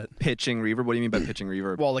times, but pitching reverb. What do you mean by pitching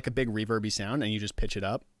reverb? Well, like a big reverby sound, and you just pitch it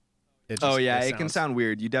up. It can sound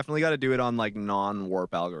weird. You definitely got to do it on like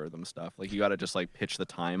non-warp algorithm stuff. Like you got to just like pitch the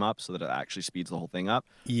time up so that it actually speeds the whole thing up.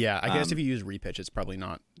 Yeah, I guess if you use repitch, it's probably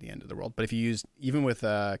not the end of the world. But if you use even with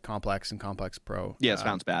Complex and Complex Pro, it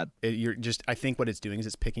sounds bad. I think what it's doing is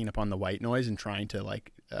it's picking up on the white noise and trying to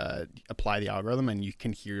like apply the algorithm, and you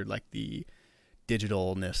can hear like the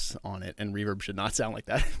digitalness on it, and reverb should not sound like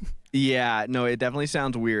that. Yeah, no, it definitely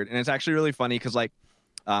sounds weird, and it's actually really funny because like,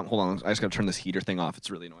 hold on, I just gotta turn this heater thing off.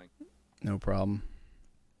 It's really annoying. No problem.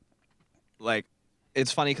 Like,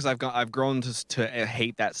 it's funny because I've grown to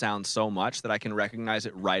hate that sound so much that I can recognize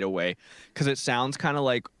it right away, because it sounds kind of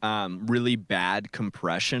like really bad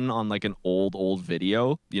compression on like an old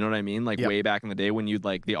video. You know what I mean? Like way back in the day when you'd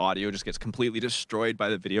like the audio just gets completely destroyed by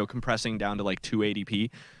the video compressing down to like 280p.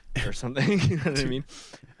 Or something, you know what I mean?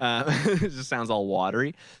 It just sounds all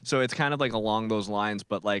watery. So it's kind of like along those lines.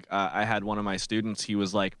 But like I had one of my students, he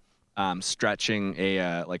was like stretching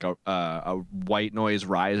a white noise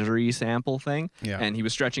risery sample thing, and he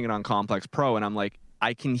was stretching it on Complex Pro, and I'm like,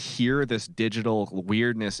 I can hear this digital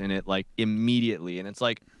weirdness in it like immediately, and it's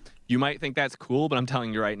like You might think that's cool, but I'm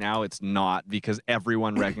telling you right now, it's not, because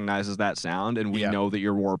everyone recognizes that sound, and we know that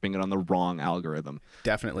you're warping it on the wrong algorithm.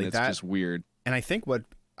 Definitely. And it's just weird. And I think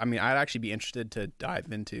I'd actually be interested to dive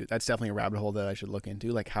into. That's definitely a rabbit hole that I should look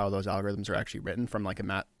into, like how those algorithms are actually written from like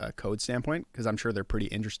a code standpoint, because I'm sure they're pretty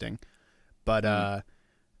interesting. But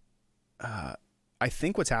I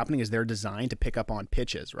think what's happening is they're designed to pick up on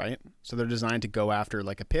pitches, right? So they're designed to go after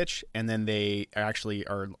like a pitch, and then they actually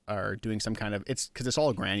are doing some kind of, it's because it's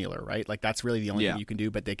all granular, right? Like that's really the only thing you can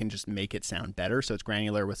do, but they can just make it sound better. So it's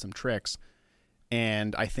granular with some tricks.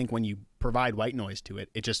 And I think when you provide white noise to it,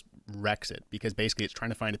 it just wrecks it, because basically it's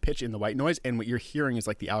trying to find a pitch in the white noise, and what you're hearing is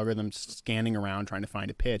like the algorithm scanning around trying to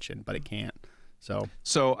find a pitch, but it can't.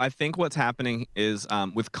 So I think what's happening is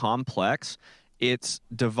with Complex, it's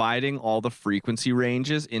dividing all the frequency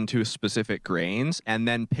ranges into specific grains and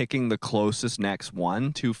then picking the closest next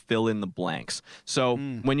one to fill in the blanks. So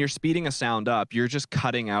when you're speeding a sound up, you're just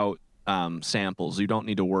cutting out samples. You don't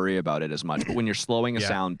need to worry about it as much. But when you're slowing a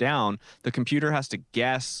sound down, the computer has to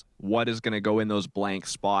guess what is going to go in those blank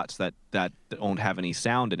spots that don't have any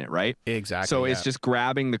sound in it, right? Exactly. So it's just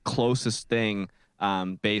grabbing the closest thing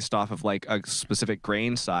based off of like a specific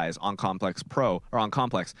grain size on Complex Pro or on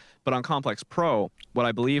Complex. But on Complex Pro, what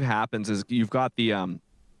I believe happens is you've got the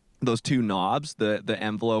those two knobs, the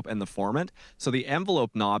envelope and the formant. So the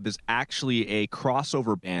envelope knob is actually a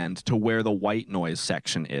crossover band to where the white noise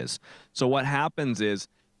section is. So what happens is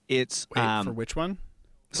it's for which one?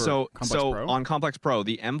 So Pro? On Complex Pro,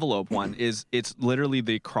 the envelope one it's literally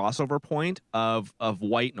the crossover point of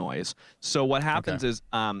white noise. So what happens is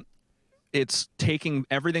it's taking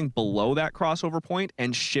everything below that crossover point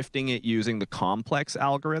and shifting it using the Complex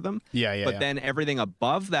algorithm. But then everything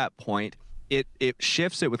above that point, it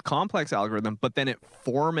shifts it with Complex algorithm, but then it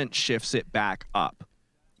formant shifts it back up.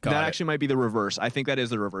 That actually might be the reverse. I think that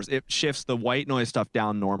is the reverse. It shifts the white noise stuff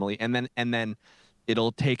down normally, and then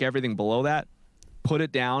it'll take everything below that, put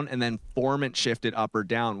it down, and then formant shift it up or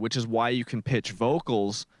down, which is why you can pitch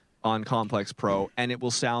vocals on Complex Pro, and it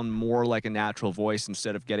will sound more like a natural voice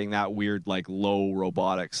instead of getting that weird, like, low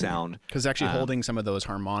robotic sound. Because actually holding some of those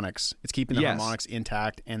harmonics, it's keeping the harmonics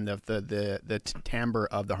intact, and the timbre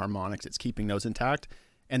of the harmonics, it's keeping those intact.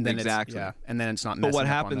 And then and then it's not messing But what up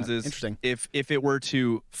happens on that. is, Interesting. if it were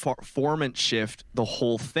to formant shift the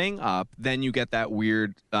whole thing up, then you get that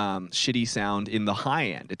weird shitty sound in the high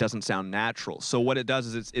end. It doesn't sound natural. So what it does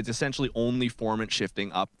is it's essentially only formant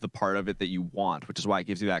shifting up the part of it that you want, which is why it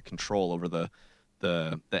gives you that control over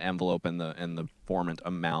the envelope and the formant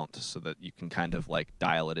amount, so that you can kind of like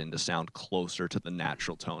dial it in to sound closer to the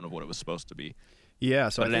natural tone of what it was supposed to be. Yeah,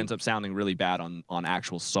 so but it ends up sounding really bad on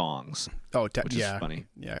actual songs. Which is funny.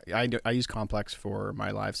 Yeah, I use Complex for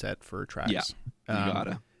my live set for tracks. Yeah, you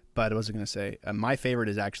gotta. But I was going to say, my favorite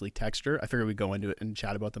is actually Texture. I figured we'd go into it and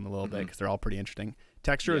chat about them a little bit because they're all pretty interesting.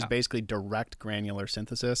 Texture is basically direct granular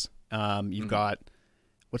synthesis. You've got,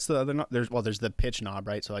 what's the other knob? There's the pitch knob,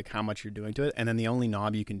 right? So like how much you're doing to it, and then the only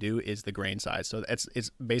knob you can do is the grain size. So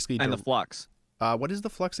it's basically and the flux. What is the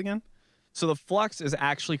flux again? So the flux is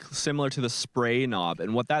actually similar to the spray knob,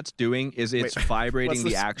 and what that's doing is it's vibrating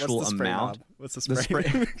the actual amount. Knob? What's the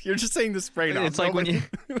spray? You're just saying the spray knob. It's like when you,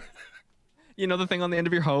 you know, the thing on the end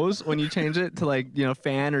of your hose when you change it to like, you know,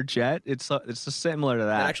 fan or jet. It's just similar to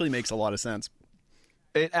that. That actually makes a lot of sense.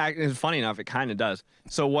 It's funny enough, it kind of does.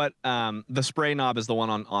 So what the spray knob is the one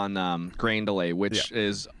on grain delay, which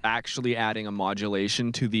is actually adding a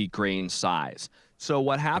modulation to the grain size. So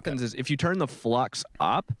what happens is if you turn the flux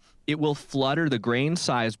up, it will flutter the grain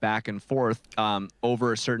size back and forth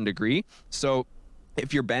over a certain degree. So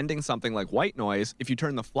if you're bending something like white noise, if you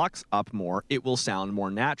turn the flux up more, it will sound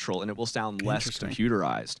more natural and it will sound less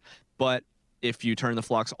computerized. But if you turn the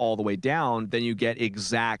flux all the way down, then you get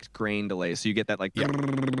exact grain delay. So you get that like,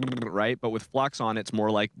 right? But with flux on, it's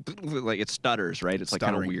more like it stutters, right? It's like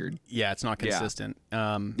kind of weird. Yeah, it's not consistent.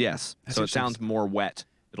 Yes. So it sounds more wet.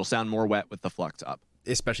 It'll sound more wet with the flux up.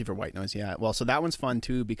 Especially for white noise, yeah. Well, so that one's fun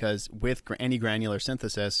too, because with any granular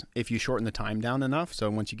synthesis, if you shorten the time down enough, so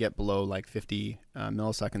once you get below like 50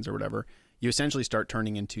 milliseconds or whatever, you essentially start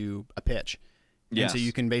turning into a pitch. Yes. And so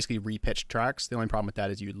you can basically repitch tracks. The only problem with that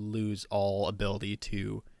is you lose all ability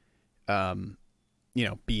to,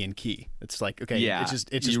 be in key. It's like, okay, it's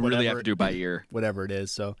just you whatever, really have to do by ear. Whatever it is.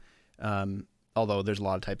 So, although there's a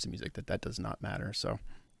lot of types of music that does not matter. So,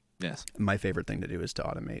 yes, my favorite thing to do is to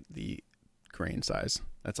automate the grain size.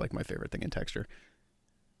 That's like my favorite thing in Texture.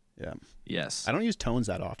 Yeah. Yes. I don't use tones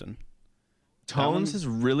that often. Tones is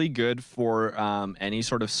really good for any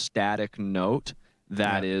sort of static note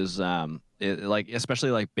that is like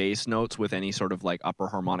especially like bass notes with any sort of like upper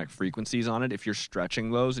harmonic frequencies on it. If you're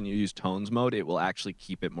stretching those and you use tones mode, it will actually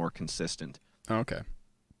keep it more consistent. Okay.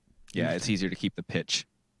 Yeah, it's easier to keep the pitch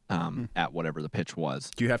at whatever the pitch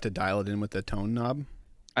was. Do you have to dial it in with the tone knob?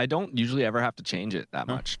 I don't usually ever have to change it that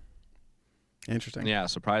much. Interesting. Yeah,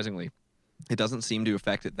 surprisingly, it doesn't seem to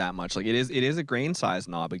affect it that much. Like it is a grain size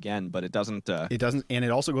knob again, but it doesn't. It doesn't, and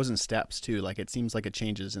it also goes in steps too. Like it seems like it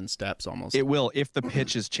changes in steps almost. It will if the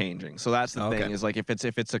pitch is changing. So that's the Okay. thing is like if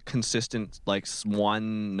it's a consistent like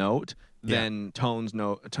one note, then tones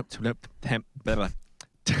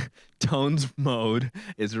tones mode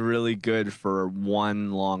is really good for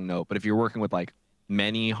one long note. But if you're working with like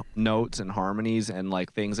many notes and harmonies and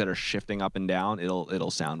like things that are shifting up and down,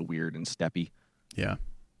 it'll sound weird and steppy. Yeah.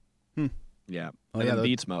 Yeah. Oh, And yeah, then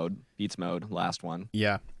beats mode, last one.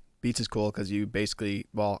 Yeah. Beats is cool because you basically,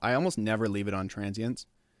 well, I almost never leave it on transients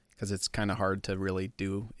because it's kind of hard to really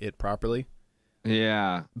do it properly.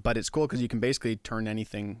 Yeah. But it's cool because you can basically turn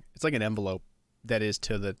anything. It's like an envelope that is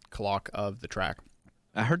to the clock of the track.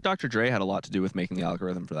 I heard Dr. Dre had a lot to do with making the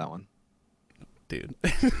algorithm for that one. Dude.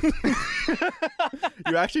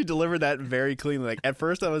 You actually delivered that very cleanly. Like at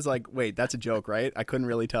first I was like, wait, that's a joke, right? I couldn't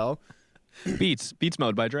really tell. Beats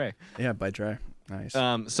mode by Dre. Yeah, by Dre. Nice.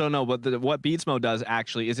 So no, but what beats mode does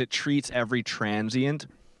actually is it treats every transient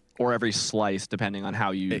or every slice, depending on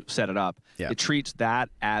how you set it up. Yeah. It treats that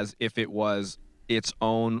as if it was its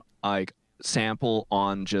own like sample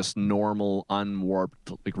on just normal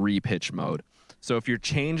unwarped like repitch mode. So if you're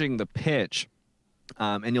changing the pitch,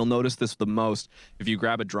 and you'll notice this the most if you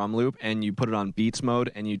grab a drum loop and you put it on beats mode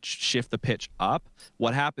and you shift the pitch up,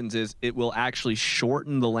 what happens is it will actually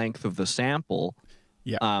shorten the length of the sample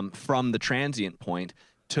from the transient point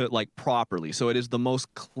to like properly. So it is the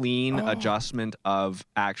most clean adjustment of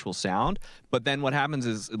actual sound. But then what happens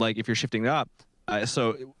is like if you're shifting it up,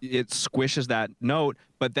 so it squishes that note,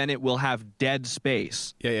 but then it will have dead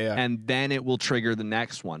space. Yeah. And then it will trigger the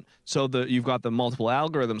next one. So you've got the multiple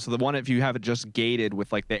algorithms. So the one, if you have it just gated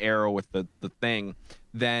with like the arrow with the thing,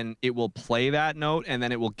 then it will play that note and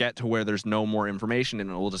then it will get to where there's no more information and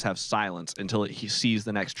it will just have silence until it sees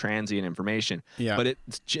the next transient information. Yeah. But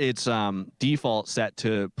it's default set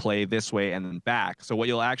to play this way and then back. So what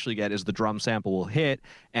you'll actually get is the drum sample will hit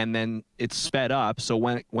and then it's sped up. So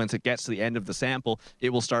once it gets to the end of the sample, it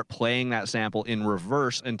will start playing that sample in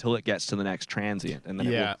reverse until it gets to the next transient and then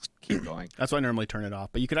it will keep going. That's why I normally turn it off.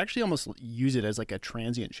 But you could actually almost use it as like a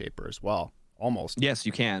transient shaper as well. Almost. Yes,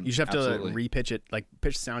 you can. You just have Absolutely. to repitch it, like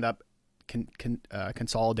pitch the sound up,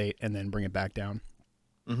 consolidate, and then bring it back down.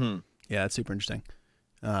 Mm-hmm. Yeah, that's super interesting.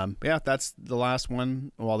 But yeah, that's the last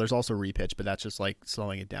one. Well, there's also repitch, but that's just like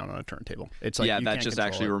slowing it down on a turntable. It's like you that can't just control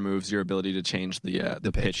actually it. removes your ability to change the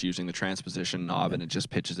pitch. pitch using the transposition knob, and it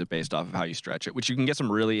just pitches it based off of how you stretch it, which you can get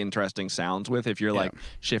some really interesting sounds with if you're like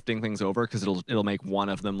shifting things over, because it'll make one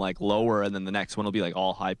of them like lower, and then the next one will be like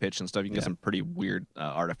all high pitch and stuff. You can get some pretty weird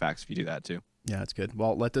artifacts if you do that too. Yeah, that's good.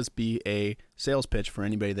 Well, let this be a sales pitch for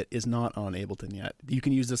anybody that is not on Ableton yet. You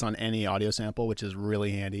can use this on any audio sample, which is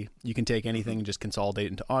really handy. You can take anything and just consolidate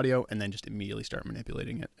it into audio and then just immediately start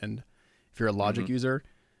manipulating it. And if you're a Logic user,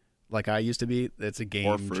 like I used to be, it's a game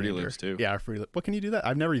Or Fruity changer. Loops too. Yeah, Fruity Loops. What can you do that?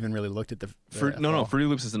 I've never even really looked at the No, FL. Fruity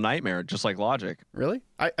Loops is a nightmare, just like Logic. Really?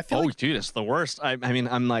 I feel like Dude, it's the worst. I mean,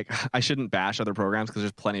 I'm like, I shouldn't bash other programs because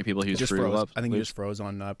there's plenty of people who it use just Fruity froze. Loops. I think you just froze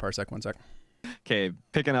on Parsec 1 sec. Okay,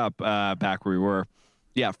 picking up back where we were.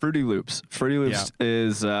 Yeah, Fruity Loops. Fruity Loops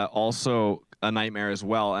is also a nightmare as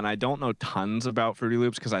well. And I don't know tons about Fruity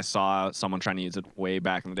Loops because I saw someone trying to use it way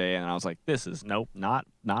back in the day, and I was like, this is not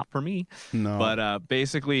for me. No. But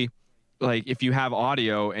basically, like if you have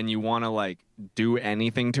audio and you want to like do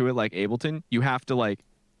anything to it like Ableton, you have to like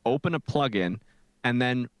open a plugin and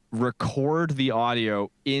then record the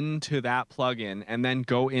audio into that plugin and then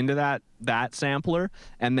go into that sampler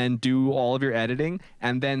and then do all of your editing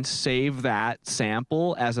and then save that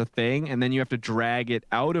sample as a thing, and then you have to drag it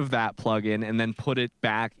out of that plugin and then put it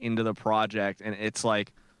back into the project, and it's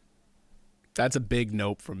like that's a big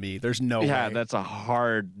nope from me. There's no way. That's a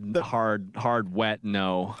hard wet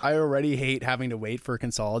no. I already hate having to wait for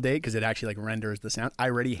consolidate because it actually like renders the sound. I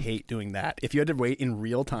already hate doing that. If you had to wait in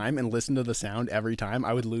real time and listen to the sound every time,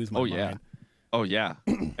 I would lose my mind. Oh yeah.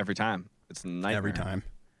 Every time. It's a nightmare. Every time.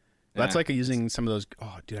 That's like using some of those.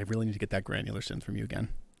 Oh, dude, I really need to get that granular synth from you again.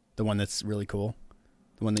 The one that's really cool.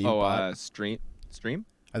 The one that you bought. Stream?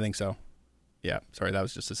 I think so. Yeah. Sorry, that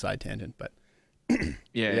was just a side tangent, but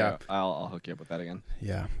Yeah. I'll hook you up with that again.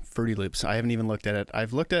 yeah, Fruity Loops. I haven't even looked at it.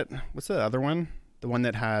 I've looked at what's the other one? The one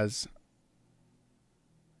that has.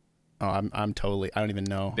 Oh, I'm totally. I don't even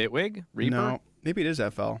know. Bitwig? Reaper? No, maybe it is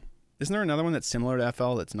FL. Isn't there another one that's similar to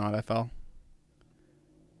FL that's not FL?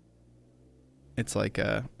 It's like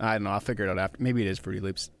I don't know. I'll figure it out after. Maybe it is Fruity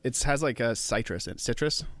Loops. It has like a citrus.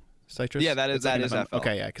 Yeah, that is It's like an FM. FL.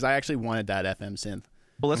 Okay, yeah, because I actually wanted that FM synth.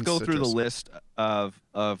 Well, let's on go through the Citrus. list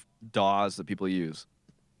of DAWs that people use.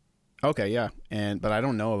 Okay, yeah, but I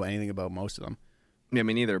don't know anything about most of them. Yeah,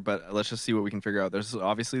 me neither. But let's just see what we can figure out. There's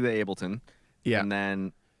obviously the Ableton. Yeah, And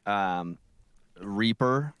then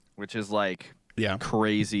Reaper, which is like yeah.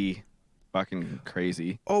 crazy, fucking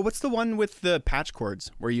crazy. Oh, what's the one with the patch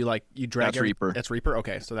cords where you drag? That's Reaper. That's Reaper.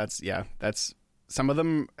 Okay, so that's some of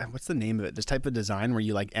them. What's the name of it? This type of design where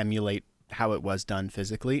you like emulate how it was done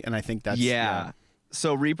physically, and I think that's Yeah.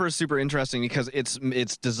 So Reaper is super interesting because it's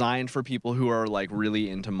designed for people who are like really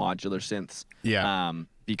into modular synths. Yeah.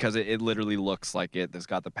 Because it literally looks like it. It's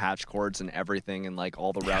got the patch cords and everything, and like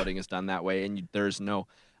all the routing is done that way. And there's no,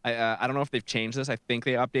 I don't know if they've changed this. I think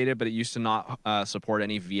they updated, but it used to not support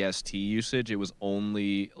any VST usage. It was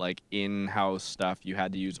only like in-house stuff. You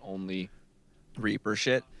had to use only Reaper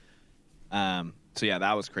shit. So yeah,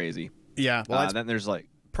 that was crazy. Yeah. Well, then there's like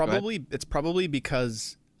it's probably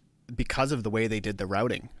because of the way they did the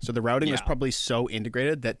routing. So the routing was Yeah. probably so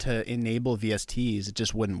integrated that to enable VSTs, it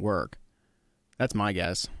just wouldn't work. That's my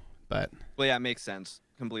guess. But Well, yeah, it makes sense.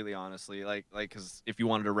 Completely honestly, like because if you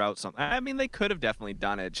wanted to route something, I mean, they could have definitely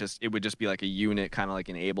done it. It would just be like a unit, kind of like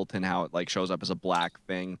in Ableton, how it like shows up as a black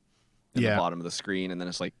thing in Yeah. the bottom of the screen, and then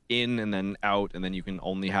it's like in and then out, and then you can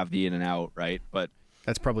only have the in and out, right? But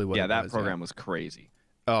that's probably what yeah, it that was, program was crazy.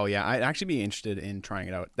 Oh yeah, I'd actually be interested in trying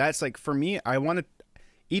it out. That's like for me, I want to.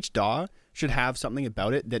 Each DAW should have something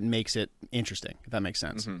about it that makes it interesting. If that makes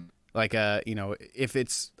sense. Mhm. Like if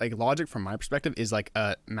it's like Logic from my perspective is like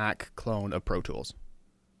a Mac clone of Pro Tools.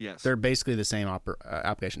 Yes. They're basically the same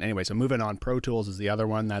application. Anyway, so moving on, Pro Tools is the other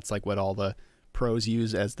one. That's like what all the pros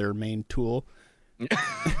use as their main tool.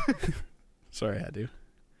 Sorry, I had to.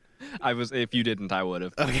 I was. If you didn't, I would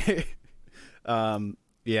have. Okay.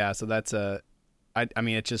 Yeah, so that's I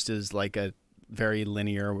mean, it just is like a very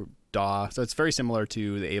linear DAW. So it's very similar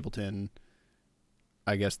to the Ableton,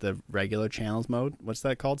 I guess, the regular channels mode. What's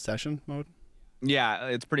that called? Session mode? Yeah,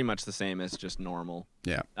 it's pretty much the same as just normal.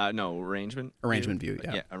 Yeah. No, arrangement. View,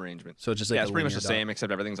 yeah. Yeah, arrangement. So it's just like Yeah, a it's pretty much linear the DAW. same,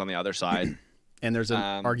 except everything's on the other side. And there's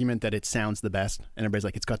an argument that it sounds the best, and everybody's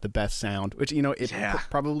like, it's got the best sound, which, it Yeah.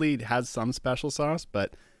 probably has some special sauce,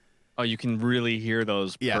 but Oh, you can really hear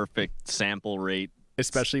those Yeah. perfect sample rate.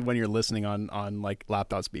 especially when you're listening on like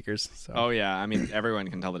laptop speakers. So Oh yeah, I mean everyone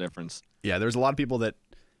can tell the difference. yeah, there's a lot of people that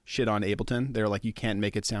shit on Ableton. They're like, you can't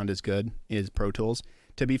make it sound as good as Pro Tools.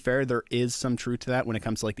 To be fair, there is some truth to that when it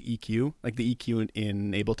comes to like the EQ. Like the EQ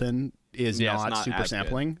in Ableton is Yeah, it's not not super as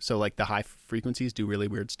sampling, so like the high frequencies do really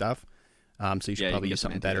weird stuff. So you should Yeah, you probably can use get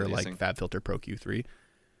some something better like anti-aliasing. FabFilter Pro Q3.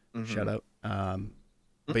 Mhm. Shout out.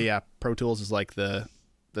 But yeah, Pro Tools is like the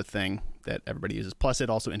thing that everybody uses. Plus, it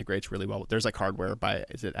also integrates really well. There's like hardware by,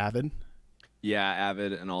 is it Avid? Yeah,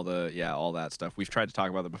 Avid and all that stuff. We've tried to talk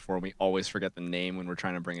about it before. And we always forget the name when we're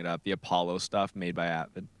trying to bring it up. The Apollo stuff made by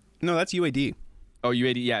Avid. No, that's UAD. Oh,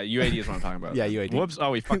 UAD. Yeah, UAD is what I'm talking about. Yeah, UAD. Whoops.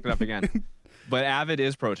 Oh, we fucked it up again. But Avid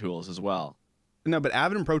is Pro Tools as well. No, but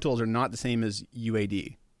Avid and Pro Tools are not the same as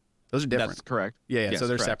UAD. Those are different. That's correct. Yeah, Yes, so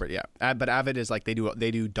they're correct. separate. Yeah, but Avid is like they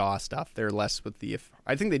do DAW stuff. They're less with the.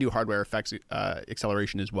 I think they do hardware effects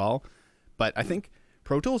acceleration as well, but I think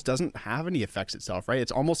Pro Tools doesn't have any effects itself, right?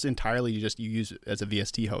 It's almost entirely you use it as a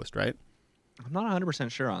VST host, right? I'm not 100%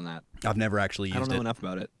 sure on that. I've never actually used I don't know it. enough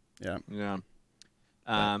about it. Yeah. Yeah.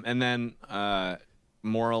 And then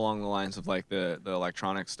more along the lines of like the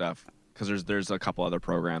electronic stuff, because there's a couple other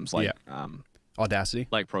programs like Audacity.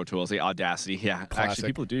 like Pro Tools, the Audacity. Yeah, Classic. actually,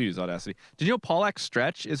 people do use Audacity. Did you know Paul X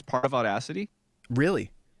Stretch is part of Audacity? Really?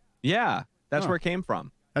 Yeah, that's Huh. where it came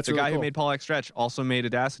from. That's the really guy cool. who made Paul X Stretch also made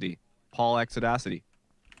Audacity. Paul X Audacity.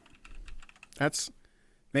 That's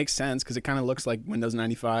makes sense because it kind of looks like Windows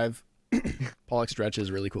 95. Paul X Stretch is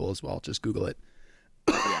really cool as well. Just Google it.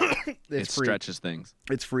 It It's free. stretches things.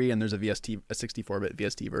 It's free, and there's a 64-bit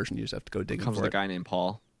VST version. You just have to go digging Comes for with a it. guy named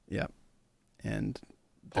Paul. Yeah, and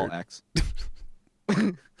Paul there- X.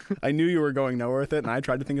 I knew you were going nowhere with it, and I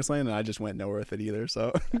tried to think of something, and I just went nowhere with it either.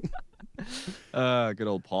 So Good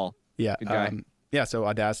old Paul. yeah, Good guy. yeah. So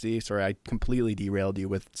Audacity. Sorry, I completely derailed you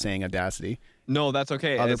with saying Audacity. No, that's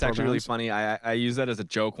okay. Other It's actually really programs? funny. I use that as a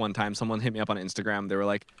joke one time. Someone hit me up on Instagram. They were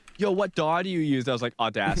like, yo, what DAW do you use? I was like,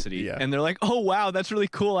 Audacity. Yeah. And they're like, oh, wow, that's really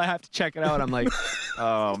cool. I have to check it out. I'm like,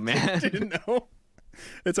 oh, man. Didn't know.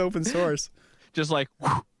 It's open source. Just like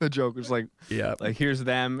the joke was like Yeah, here's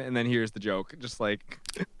them and then here's the joke. Just like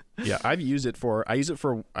yeah. I use it for. I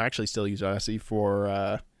actually still use Audacity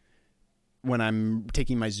for when I'm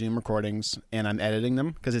taking my Zoom recordings and I'm editing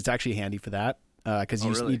them because it's actually handy for that. because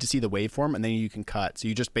you really? need to see the waveform and then you can cut. So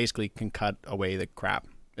you just basically can cut away the crap.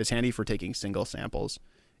 It's handy for taking single samples.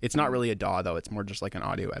 It's not really a DAW though. It's more just like an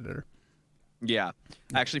audio editor. Yeah,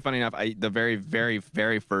 actually, funny enough, the very, very,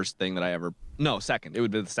 very first thing that second, it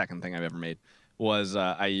would be the second thing I've ever made was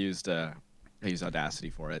I used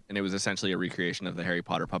Audacity for it, and it was essentially a recreation of the Harry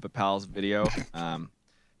Potter Puppet Pals video,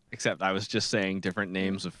 except I was just saying different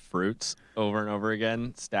names of fruits over and over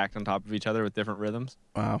again, stacked on top of each other with different rhythms.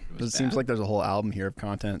 Wow, it seems like there's a whole album here of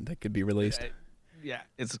content that could be released. Yeah,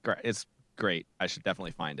 it's great. It's great. I should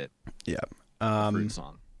definitely find it. Yeah. Fruit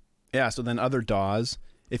song. Yeah. So then other DAWs.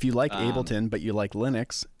 If you like Ableton but you like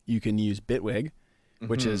Linux, you can use Bitwig,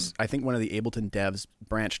 which is, I think, one of the Ableton devs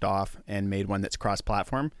branched off and made one that's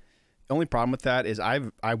cross-platform. The only problem with that is I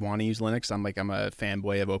want to use Linux. I'm a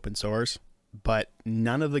fanboy of open source, but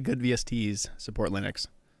none of the good VSTs support Linux.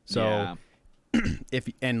 So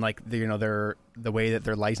the way that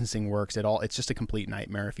their licensing works, it's just a complete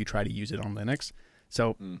nightmare if you try to use it on Linux.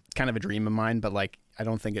 So it's kind of a dream of mine, but like I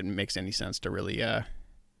don't think it makes any sense to really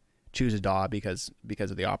choose a DAW because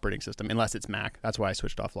of the operating system, unless it's Mac. That's why I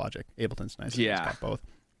switched off Logic. Ableton's nice. Yeah. It's got both.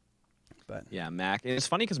 But yeah, Mac. It's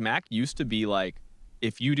funny because Mac used to be like,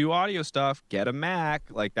 if you do audio stuff, get a Mac.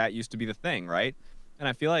 Like that used to be the thing, right? And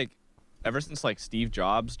I feel like ever since like Steve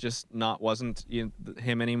Jobs just wasn't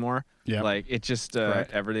him anymore. Yeah. Like it just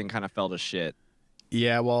everything kind of fell to shit.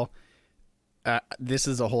 Yeah. Well, this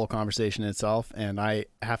is a whole conversation in itself, and I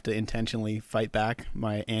have to intentionally fight back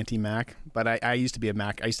my anti-Mac. But I used to be a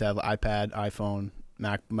Mac. I used to have iPad, iPhone,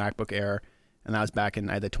 MacBook Air, and that was back in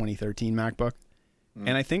the 2013 MacBook.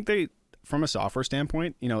 And I think from a software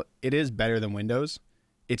standpoint, it is better than Windows.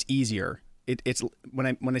 It's easier. It's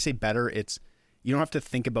when I say better, it's you don't have to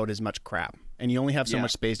think about as much crap, and you only have so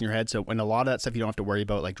much space in your head. So when a lot of that stuff you don't have to worry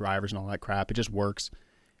about, like drivers and all that crap, it just works.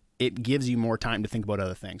 It gives you more time to think about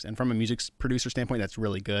other things. And from a music producer standpoint, that's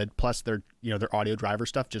really good. Plus their audio driver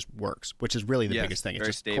stuff just works, which is really the biggest thing. It's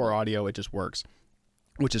just stable. Core audio. It just works,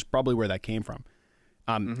 which is probably where that came from.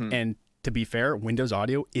 And to be fair, Windows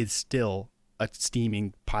Audio is still a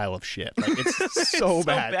steaming pile of shit. Like it's so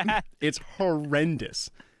bad. It's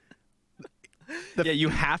horrendous. You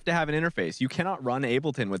have to have an interface. You cannot run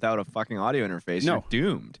Ableton without a fucking audio interface. No. You're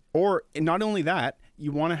doomed. Or not only that,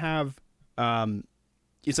 you want to have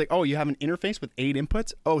it's like, oh, you have an interface with 8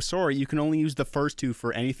 inputs? Oh, sorry, you can only use the first 2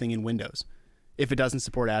 for anything in Windows if it doesn't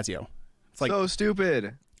support ASIO. It's like so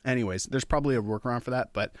stupid. Anyways, there's probably a workaround for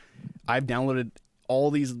that, but I've downloaded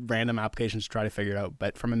all these random applications to try to figure it out.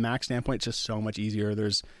 But from a Mac standpoint, it's just so much easier.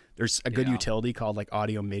 There's a good utility called like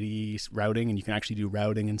Audio MIDI routing, and you can actually do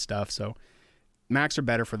routing and stuff. So Macs are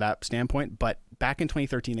better for that standpoint. But back in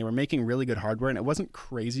 2013, they were making really good hardware, and it wasn't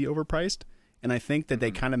crazy overpriced. And I think that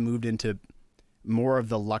they kind of moved into more of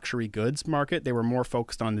the luxury goods market. They were more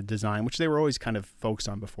focused on the design, which they were always kind of focused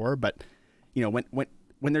on before. But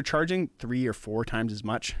when they're charging 3 or 4 times as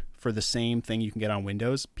much for the same thing you can get on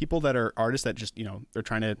Windows, people that are artists that just they're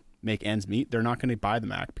trying to make ends meet, they're not going to buy the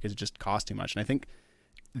Mac because it just costs too much. And I think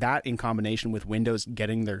that in combination with Windows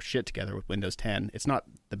getting their shit together with Windows 10, it's not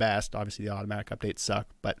the best. Obviously, the automatic updates suck,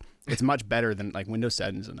 but it's much better than like Windows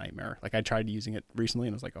 7 is a nightmare. Like I tried using it recently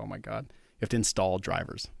and I was like, oh my God, you have to install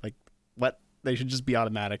drivers. Like what? They should just be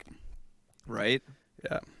automatic. Right?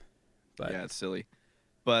 Yeah. But yeah, it's silly.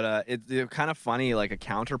 But it's kind of funny, like a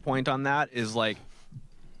counterpoint on that is like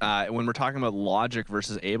when we're talking about Logic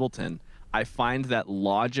versus Ableton, I find that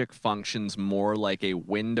Logic functions more like a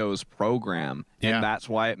Windows program, and that's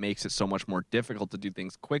why it makes it so much more difficult to do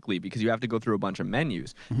things quickly because you have to go through a bunch of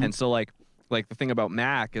menus. And so like the thing about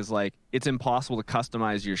Mac is like it's impossible to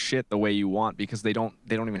customize your shit the way you want because they don't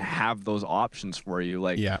even have those options for you.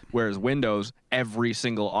 Like whereas Windows, every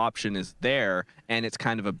single option is there, and it's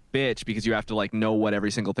kind of a bitch because you have to like know what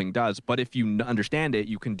every single thing does. But if you understand it,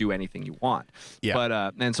 you can do anything you want.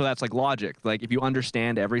 But and so that's like Logic. Like if you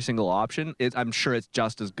understand every single option, I'm sure it's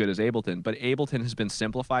just as good as Ableton. But Ableton has been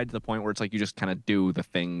simplified to the point where it's like you just kind of do the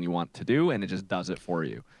thing you want to do, and it just does it for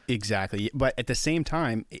you. Exactly. But at the same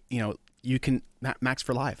time, you can Macs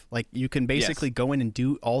for Live. Like you can basically go in and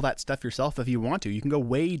do all that stuff yourself if you want to. You can go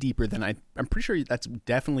way deeper than I'm pretty sure that's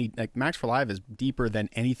definitely like Macs for Live is deeper than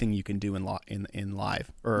anything you can do in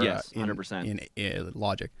Live or 100% in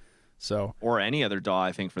Logic. So or any other DAW,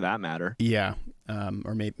 I think for that matter. Yeah,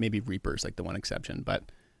 or maybe Reaper's like the one exception, but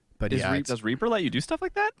does Reaper let you do stuff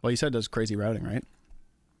like that? Well, you said it does crazy routing, right?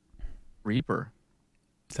 Reaper.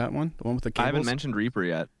 Is that one? The one with the cables? I haven't mentioned Reaper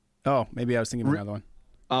yet. Oh, maybe I was thinking of another one.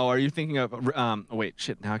 Oh, are you thinking of? Wait,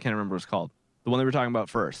 shit. Now I can't remember what it's called. The one that we were talking about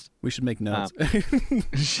first. We should make notes.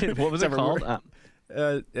 Shit, what was it called? I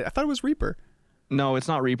thought it was Reaper. No, it's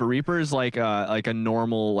not Reaper. Reaper is like a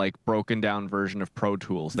normal, like broken down version of Pro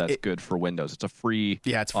Tools that's good for Windows. It's a free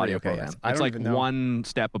it's free. audio Okay, program. yes. I It's don't like even know. one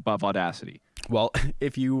step above Audacity. Well,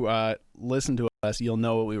 if you listen to us, you'll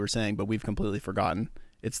know what we were saying, but we've completely forgotten.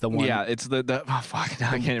 It's the one. Yeah, it's the oh fuck, now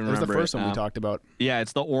I can't even It was remember. the first one we talked about. Yeah,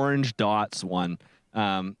 it's the orange dots one.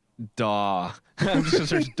 DAW. I'm just gonna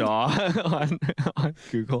search DAW on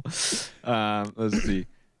Google. Let's see.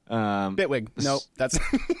 Bitwig. No, that's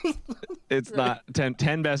It's not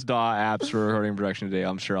 10 best DAW apps for recording production today.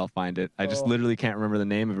 I'm sure I'll find it. I just literally can't remember the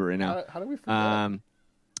name of it right now. How do we forget?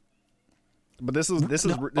 But this is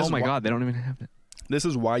oh my god, they don't even have it. This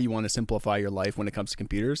is why you want to simplify your life when it comes to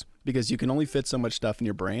computers, because you can only fit so much stuff in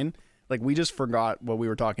your brain. Like, we just forgot what we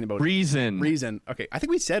were talking about. Reason. Okay, I think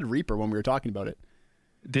we said Reaper when we were talking about it.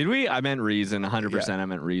 Did we? I meant Reason. 100%. I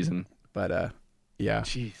meant Reason. But yeah.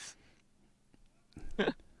 Jeez.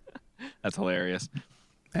 That's hilarious.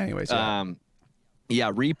 Anyways,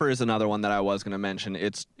 yeah, Reaper is another one that I was going to mention.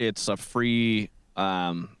 It's a free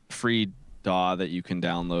DAW that you can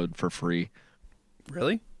download for free.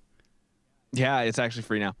 Really? Yeah, it's actually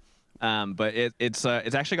free now. But it's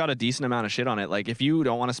actually got a decent amount of shit on it. Like, if you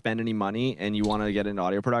don't want to spend any money and you want to get into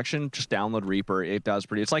audio production, just download Reaper. It does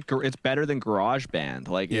pretty. It's like it's better than GarageBand.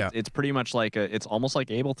 Like, it's pretty much like it's almost like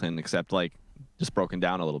Ableton, except like just broken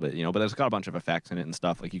down a little bit, you know. But it's got a bunch of effects in it and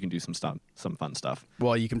stuff. Like, you can do some fun stuff.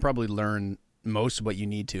 Well, you can probably learn most of what you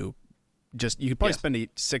need to. You could probably spend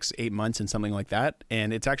 6-8 months in something like that,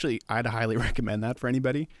 and it's actually, I'd highly recommend that for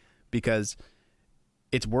anybody, because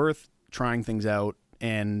it's worth trying things out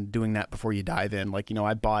and doing that before you dive in. Like, you know,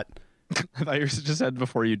 I thought you just said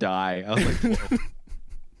before you die. I was like,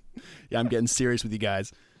 yeah, I'm getting serious with you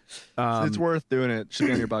guys. It's worth doing it. Should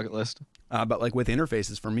be on your bucket list. But like with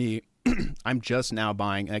interfaces, for me, I'm just now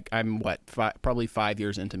buying. Like, I'm probably 5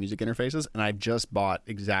 years into music interfaces, and I've just bought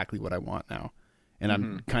exactly what I want now.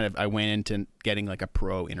 And I went into getting like a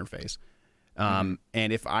pro interface. And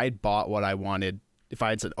if I'd bought what I wanted, if I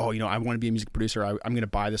had said, oh, you know, I want to be a music producer, I'm going to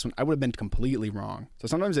buy this one, I would have been completely wrong. So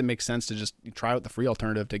sometimes it makes sense to just try out the free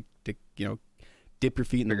alternative to you know, dip your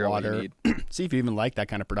feet in the water, see if you even like that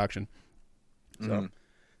kind of production. So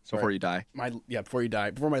before you die. Before you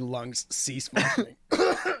die, before my lungs cease functioning.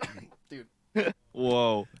 Dude.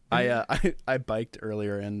 Whoa. I biked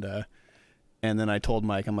earlier, and then I told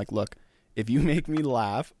Mike, I'm like, look, if you make me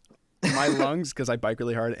laugh, my lungs, because I bike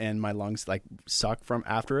really hard and my lungs like suck from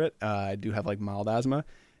after it. I do have like mild asthma.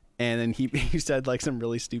 And then he said like some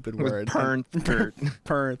really stupid word.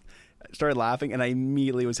 Perth. Started laughing, and I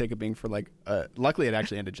immediately was hiccuping for like, luckily it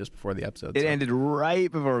actually ended just before the episode. It ended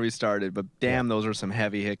right before we started, but damn, those are some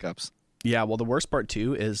heavy hiccups. Yeah, well, the worst part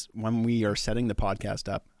too is when we are setting the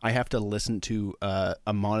podcast up, I have to listen to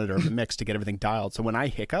a monitor mix to get everything dialed. So when I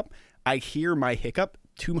hiccup, I hear my hiccup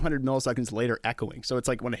 200 milliseconds later echoing. So it's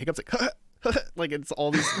like when a hiccup's like, like it's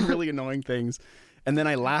all these really annoying things. And then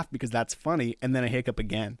I laugh because that's funny, and then I hiccup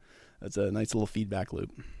again. That's a nice little feedback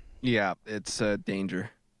loop. Yeah, it's a danger.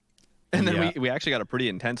 And then we actually got a pretty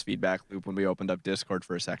intense feedback loop when we opened up Discord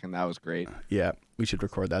for a second. That was great. Yeah, we should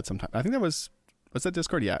record that sometime. I think that was that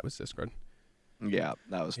Discord? Yeah, it was Discord. Yeah,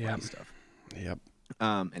 that was fun stuff. Yep.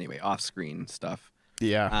 Anyway, off-screen stuff.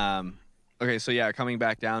 Yeah. Okay, so yeah, coming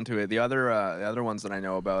back down to it, the other ones that I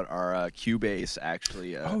know about are Cubase.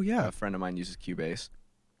 Actually, a friend of mine uses Cubase.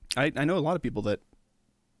 I know a lot of people that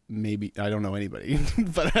maybe, I don't know anybody,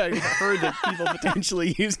 but I heard that people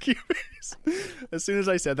potentially use Cubase. As soon as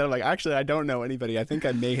I said that, I'm like, actually, I don't know anybody. I think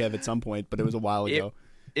I may have at some point, but it was a while ago.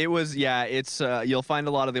 It was, it's you'll find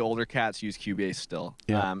a lot of the older cats use Cubase still.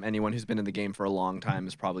 Yeah. Anyone who's been in the game for a long time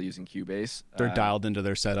is probably using Cubase. They're dialed into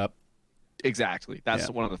their setup. Exactly. That's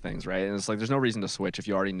one of the things, right? And it's like there's no reason to switch if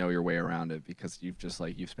you already know your way around it, because you've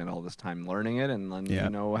spent all this time learning it, and then you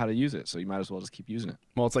know how to use it. So you might as well just keep using it.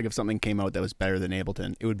 Well, it's like if something came out that was better than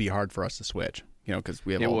Ableton, it would be hard for us to switch, you know, because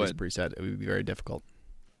we have all this preset. It would be very difficult.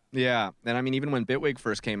 Yeah. And I mean, even when Bitwig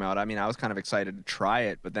first came out, I mean, I was kind of excited to try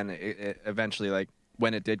it, but then it eventually, like,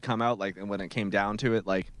 when it did come out, like, and when it came down to it,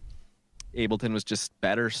 like, Ableton was just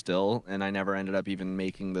better still, and I never ended up even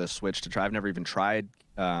making the switch to try. I've never even tried.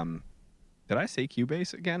 Did I say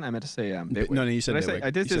Cubase again? I meant to say Bitwig. No, you said Bitwig. I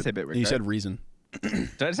did say Bitwig. You said Reason.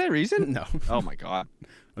 Did I say Reason? No. Oh my god.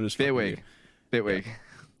 I'm just Bitwig. Bitwig.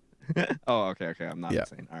 Yeah. Oh, okay. I'm not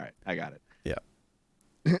insane. All right, I got it.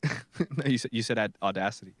 Yeah. No, you said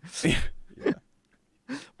Audacity. Yeah.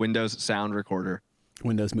 Windows Sound Recorder.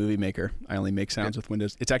 Windows Movie Maker. I only make sounds with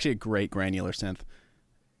Windows. It's actually a great granular synth.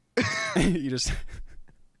 You just.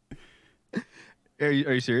 Are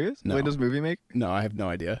you serious? No. Windows Movie Maker? No, I have no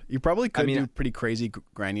idea. You probably could do pretty crazy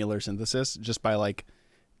granular synthesis just by like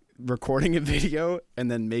recording a video and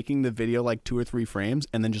then making the video like 2 or 3 frames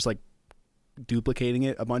and then just like duplicating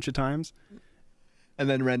it a bunch of times. And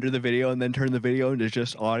then render the video and then turn the video into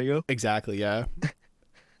just audio. Exactly, yeah.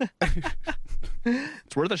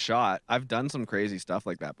 It's worth a shot. I've done some crazy stuff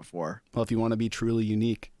like that before. Well, if you want to be truly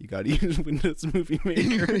unique, you got to use Windows Movie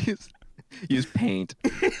Maker. Use Paint.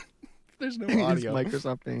 There's no Use audio.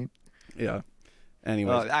 Microsoft Paint. Yeah.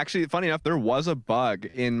 Anyways. Actually, funny enough, there was a bug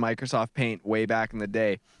in Microsoft Paint way back in the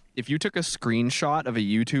day. If you took a screenshot of a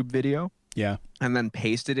YouTube video Yeah. and then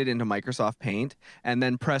pasted it into Microsoft Paint and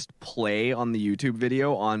then pressed play on the YouTube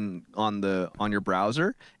video on your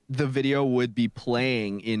browser, the video would be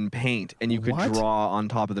playing in Paint and you could What? draw on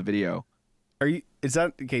top of the video. Is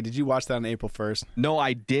that okay? Did you watch that on April 1st? No,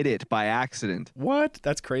 I did it by accident. What?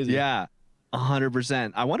 That's crazy. Yeah,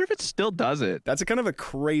 100%. I wonder if it still does it. That's a kind of a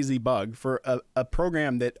crazy bug for a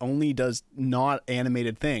program that only does not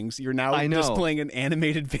animated things. You're now I know. displaying an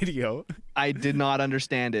animated video. I did not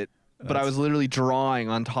understand it, but I was literally drawing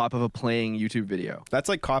on top of a playing YouTube video. That's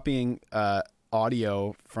like copying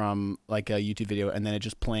audio from like a YouTube video and then it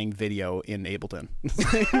just playing video in Ableton.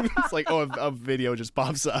 It's like, oh, a video just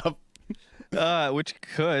pops up. Which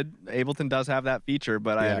Ableton does have that feature,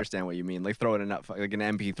 but I Yeah. understand what you mean. Like throw it in like an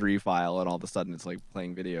MP3 file, and all of a sudden it's like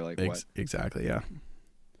playing video. Like what? Exactly, yeah.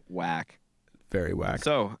 Whack. Very whack.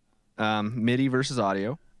 So, MIDI versus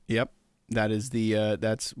audio. Yep. That is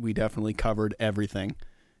we definitely covered everything.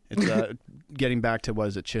 It's getting back to,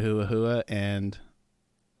 was it Chihuahua and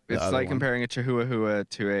the It's other like one. comparing a Chihuahua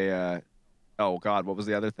to a. Oh God, what was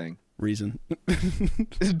the other thing? Reason.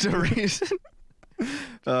 The reason.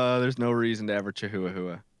 There's no reason to ever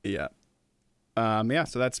Chihuahua. Yeah. Yeah,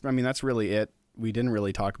 so that's really it. We didn't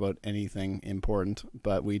really talk about anything important,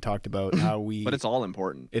 but we talked about how we But it's all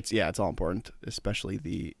important. it's all important, especially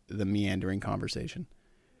the meandering conversation.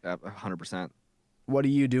 100%. What are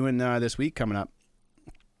you doing this week coming up?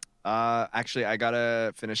 Actually, I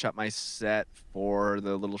gotta finish up my set for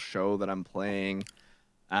the little show that I'm playing.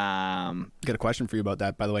 Got a question for you about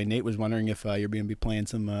that, by the way. Nate was wondering if you're going to be playing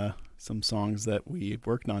some songs that we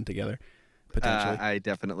worked on together, potentially. I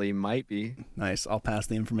definitely might be. Nice. I'll pass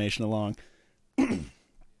the information along.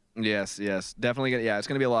 Yes, definitely. It's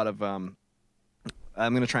gonna be a lot of. I'm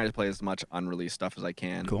gonna try to play as much unreleased stuff as I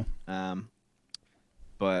can. Cool.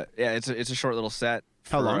 But yeah, it's a short little set.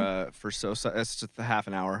 How for, long? For Sosa, it's just a half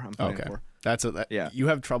an hour. I'm playing Okay. for. Yeah. You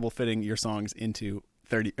have trouble fitting your songs into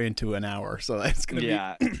an hour, so that's gonna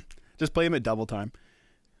Yeah. be. Just play them at double time.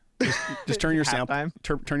 Just turn your sample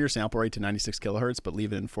Halftime? turn your sample rate to 96 kilohertz, but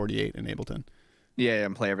leave it in 48 in Ableton. Yeah,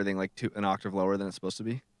 and play everything like an octave lower than it's supposed to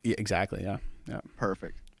be. Yeah, exactly. Yeah.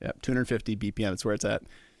 Perfect. Yeah. 250 BPM. That's where it's at.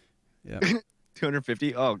 Yeah.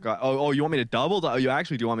 250. Oh God. Oh, you want me to double? You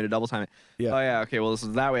actually do want me to double time it? Yeah. Oh yeah. Okay. Well,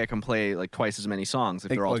 that way I can play like twice as many songs if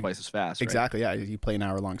they're all twice as fast. Right? Exactly. Yeah. You play an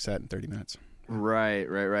hour-long set in 30 minutes. Right.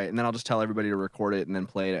 And then I'll just tell everybody to record it and then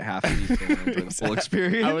play it at half speed so they can enjoy the full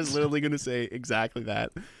experience. I was literally going to say exactly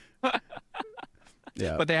that.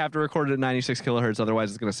 Yeah. But they have to record it at 96 kilohertz,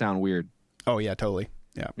 otherwise it's going to sound weird. Oh yeah, totally.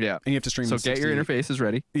 Yeah. Yeah. And you have to stream. So in get your 60. interfaces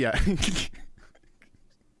ready. Yeah.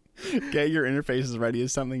 Get your interfaces ready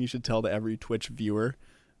is something you should tell to every Twitch viewer.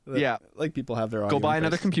 Yeah. Like people have their audio. Go buy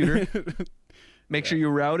another computer. Make sure you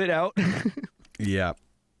route it out. Yeah.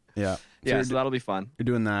 Yeah. Yeah, so that'll be fun. You're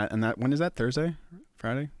doing that, and when is that? Thursday,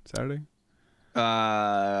 Friday, Saturday?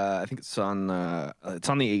 I think it's on the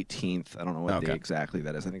 18th. I don't know what day exactly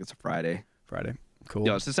that is. I think it's a Friday. Friday. Cool.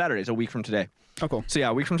 No, it's a Saturday. It's a week from today. Oh, cool. So yeah,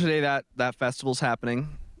 a week from today that festival's happening.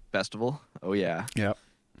 Festival. Oh yeah. Yep.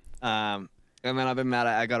 And then I've been mad.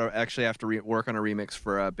 I gotta actually have to work on a remix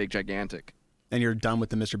for Big Gigantic. And you're done with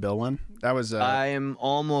the Mr. Bill one? That was. I am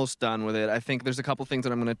almost done with it. I think there's a couple things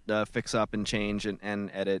that I'm gonna fix up and change and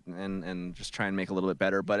edit and just try and make a little bit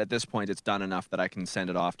better. But at this point, it's done enough that I can send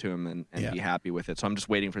it off to him and be happy with it. So I'm just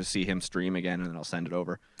waiting to see him stream again, and then I'll send it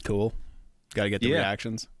over. Cool. Got to get the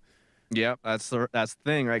reactions. Yep, that's the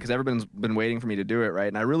thing, right? Because everyone's been waiting for me to do it, right?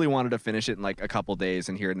 And I really wanted to finish it in like a couple days,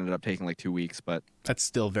 and here it ended up taking like 2 weeks. But That's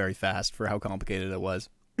still very fast for how complicated it was.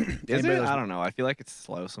 is it? I don't know. I feel like it's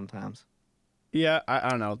slow sometimes. Yeah, I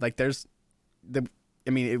don't know. Like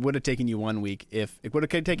it would have taken you 1 week it would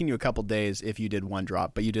have taken you a couple days if you did one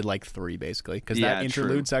drop, but you did like 3 basically. Because that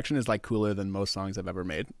interlude section is like cooler than most songs I've ever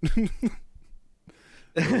made.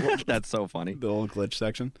 That's so funny. The old glitch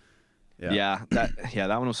section. Yeah,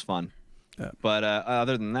 that one was fun. Yeah. But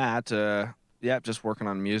other than that, just working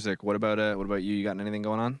on music. What about you? You got anything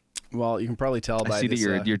going on? Well, you can probably tell by I see this,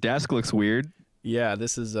 that your desk looks weird. Yeah,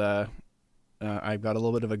 this is I've got a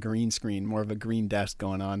little bit of a green screen, more of a green desk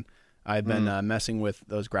going on. I've been messing with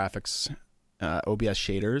those graphics OBS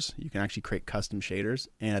shaders. You can actually create custom shaders,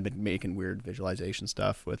 and I've been making weird visualization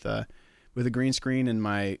stuff with a green screen and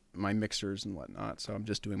my mixers and whatnot. So I'm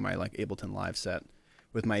just doing my like Ableton Live set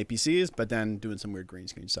with my APCs, but then doing some weird green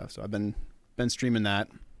screen stuff. So I've been streaming that,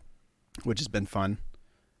 which has been fun.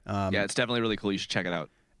 Yeah, it's definitely really cool. You should check it out.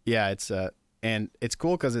 Yeah, and it's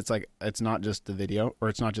cool because it's like it's not just the video or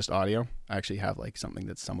it's not just audio. I actually have like something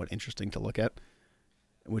that's somewhat interesting to look at.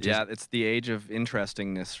 It's the age of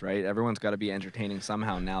interestingness, right? Everyone's got to be entertaining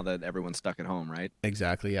somehow now that everyone's stuck at home, right?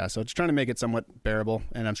 Exactly, yeah. So it's trying to make it somewhat bearable,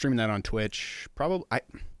 and I'm streaming that on Twitch. Probably,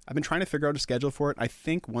 I've been trying to figure out a schedule for it. I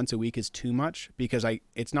think once a week is too much because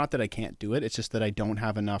it's not that I can't do it. It's just that I don't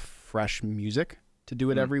have enough fresh music to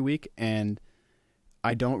do it every week, and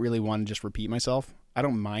I don't really want to just repeat myself. I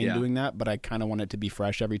don't mind doing that, but I kind of want it to be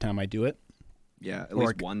fresh every time I do it. Yeah, at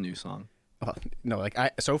least one new song. No, like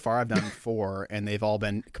so far I've done 4, and they've all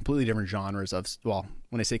been completely different genres of. Well,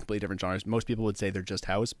 when I say completely different genres, most people would say they're just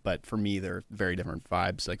house, but for me, they're very different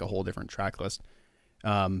vibes, like a whole different track list.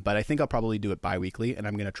 But I think I'll probably do it bi-weekly, and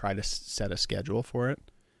I'm gonna try to set a schedule for it.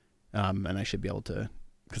 And I should be able to,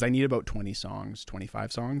 because I need about 20 songs,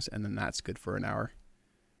 25 songs, and then that's good for an hour.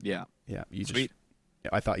 Yeah. Yeah. Sweet.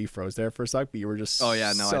 I thought you froze there for a sec, but you were just. Oh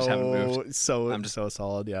yeah, no, I just haven't moved. I'm just so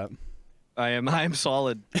solid. Yeah. I am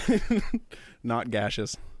solid. Not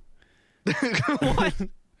gaseous. What?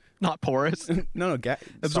 Not porous. No,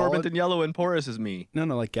 absorbent solid. and yellow and porous is me. No,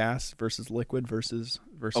 like gas versus liquid versus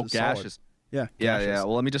Oh, gaseous. Solid. Yeah. Gaseous.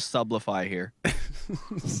 Well, let me just sublify here.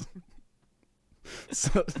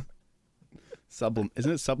 Isn't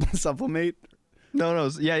it sublimate? No.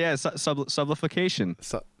 Yeah. Sublification.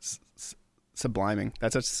 Subliming.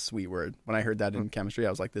 That's a sweet word. When I heard that in chemistry, I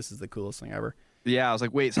was like, this is the coolest thing ever. Yeah, I was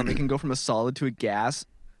like, wait, something can go from a solid to a gas?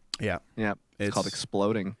 Yeah. Yeah, it's called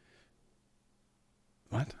exploding.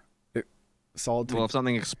 What? Solid to... Well, if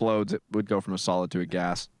something explodes, it would go from a solid to a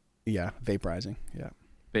gas. Yeah, vaporizing. Yeah.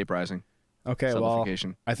 Vaporizing. Okay, well,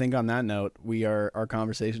 I think on that note, our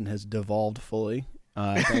conversation has devolved fully.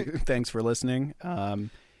 Thanks for listening.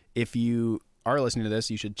 If you are listening to this,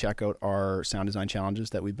 you should check out our sound design challenges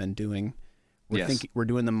that we've been doing. We're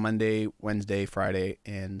doing them Monday, Wednesday, Friday,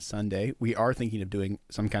 and Sunday. We are thinking of doing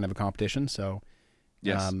some kind of a competition. So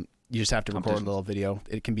you just have to record a little video.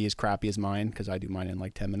 It can be as crappy as mine because I do mine in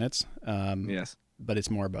like 10 minutes. Yes. But it's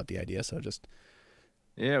more about the idea. So just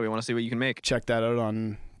we want to see what you can make. Check that out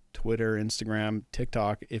on Twitter, Instagram,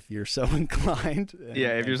 TikTok, if you're so inclined.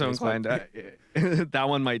 If you're so inclined. That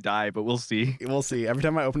one might die, but we'll see. We'll see. Every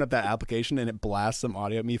time I open up that application and it blasts some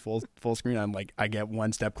audio at me full screen, I'm like, I get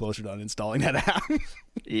one step closer to uninstalling that app.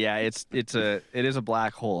 Yeah, it is a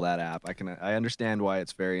black hole, that app. I understand why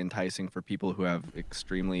it's very enticing for people who have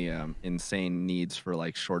extremely insane needs for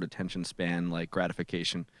like short attention span, like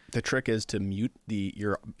gratification. The trick is to mute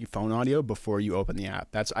your phone audio before you open the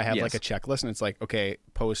app. I have like a checklist, and it's like, okay,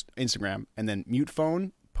 post Instagram, and then mute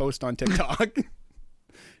phone, post on TikTok.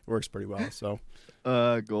 Works pretty well. So,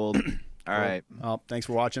 gold. All right. Well, thanks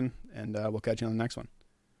for watching, and we'll catch you on the next one.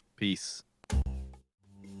 Peace.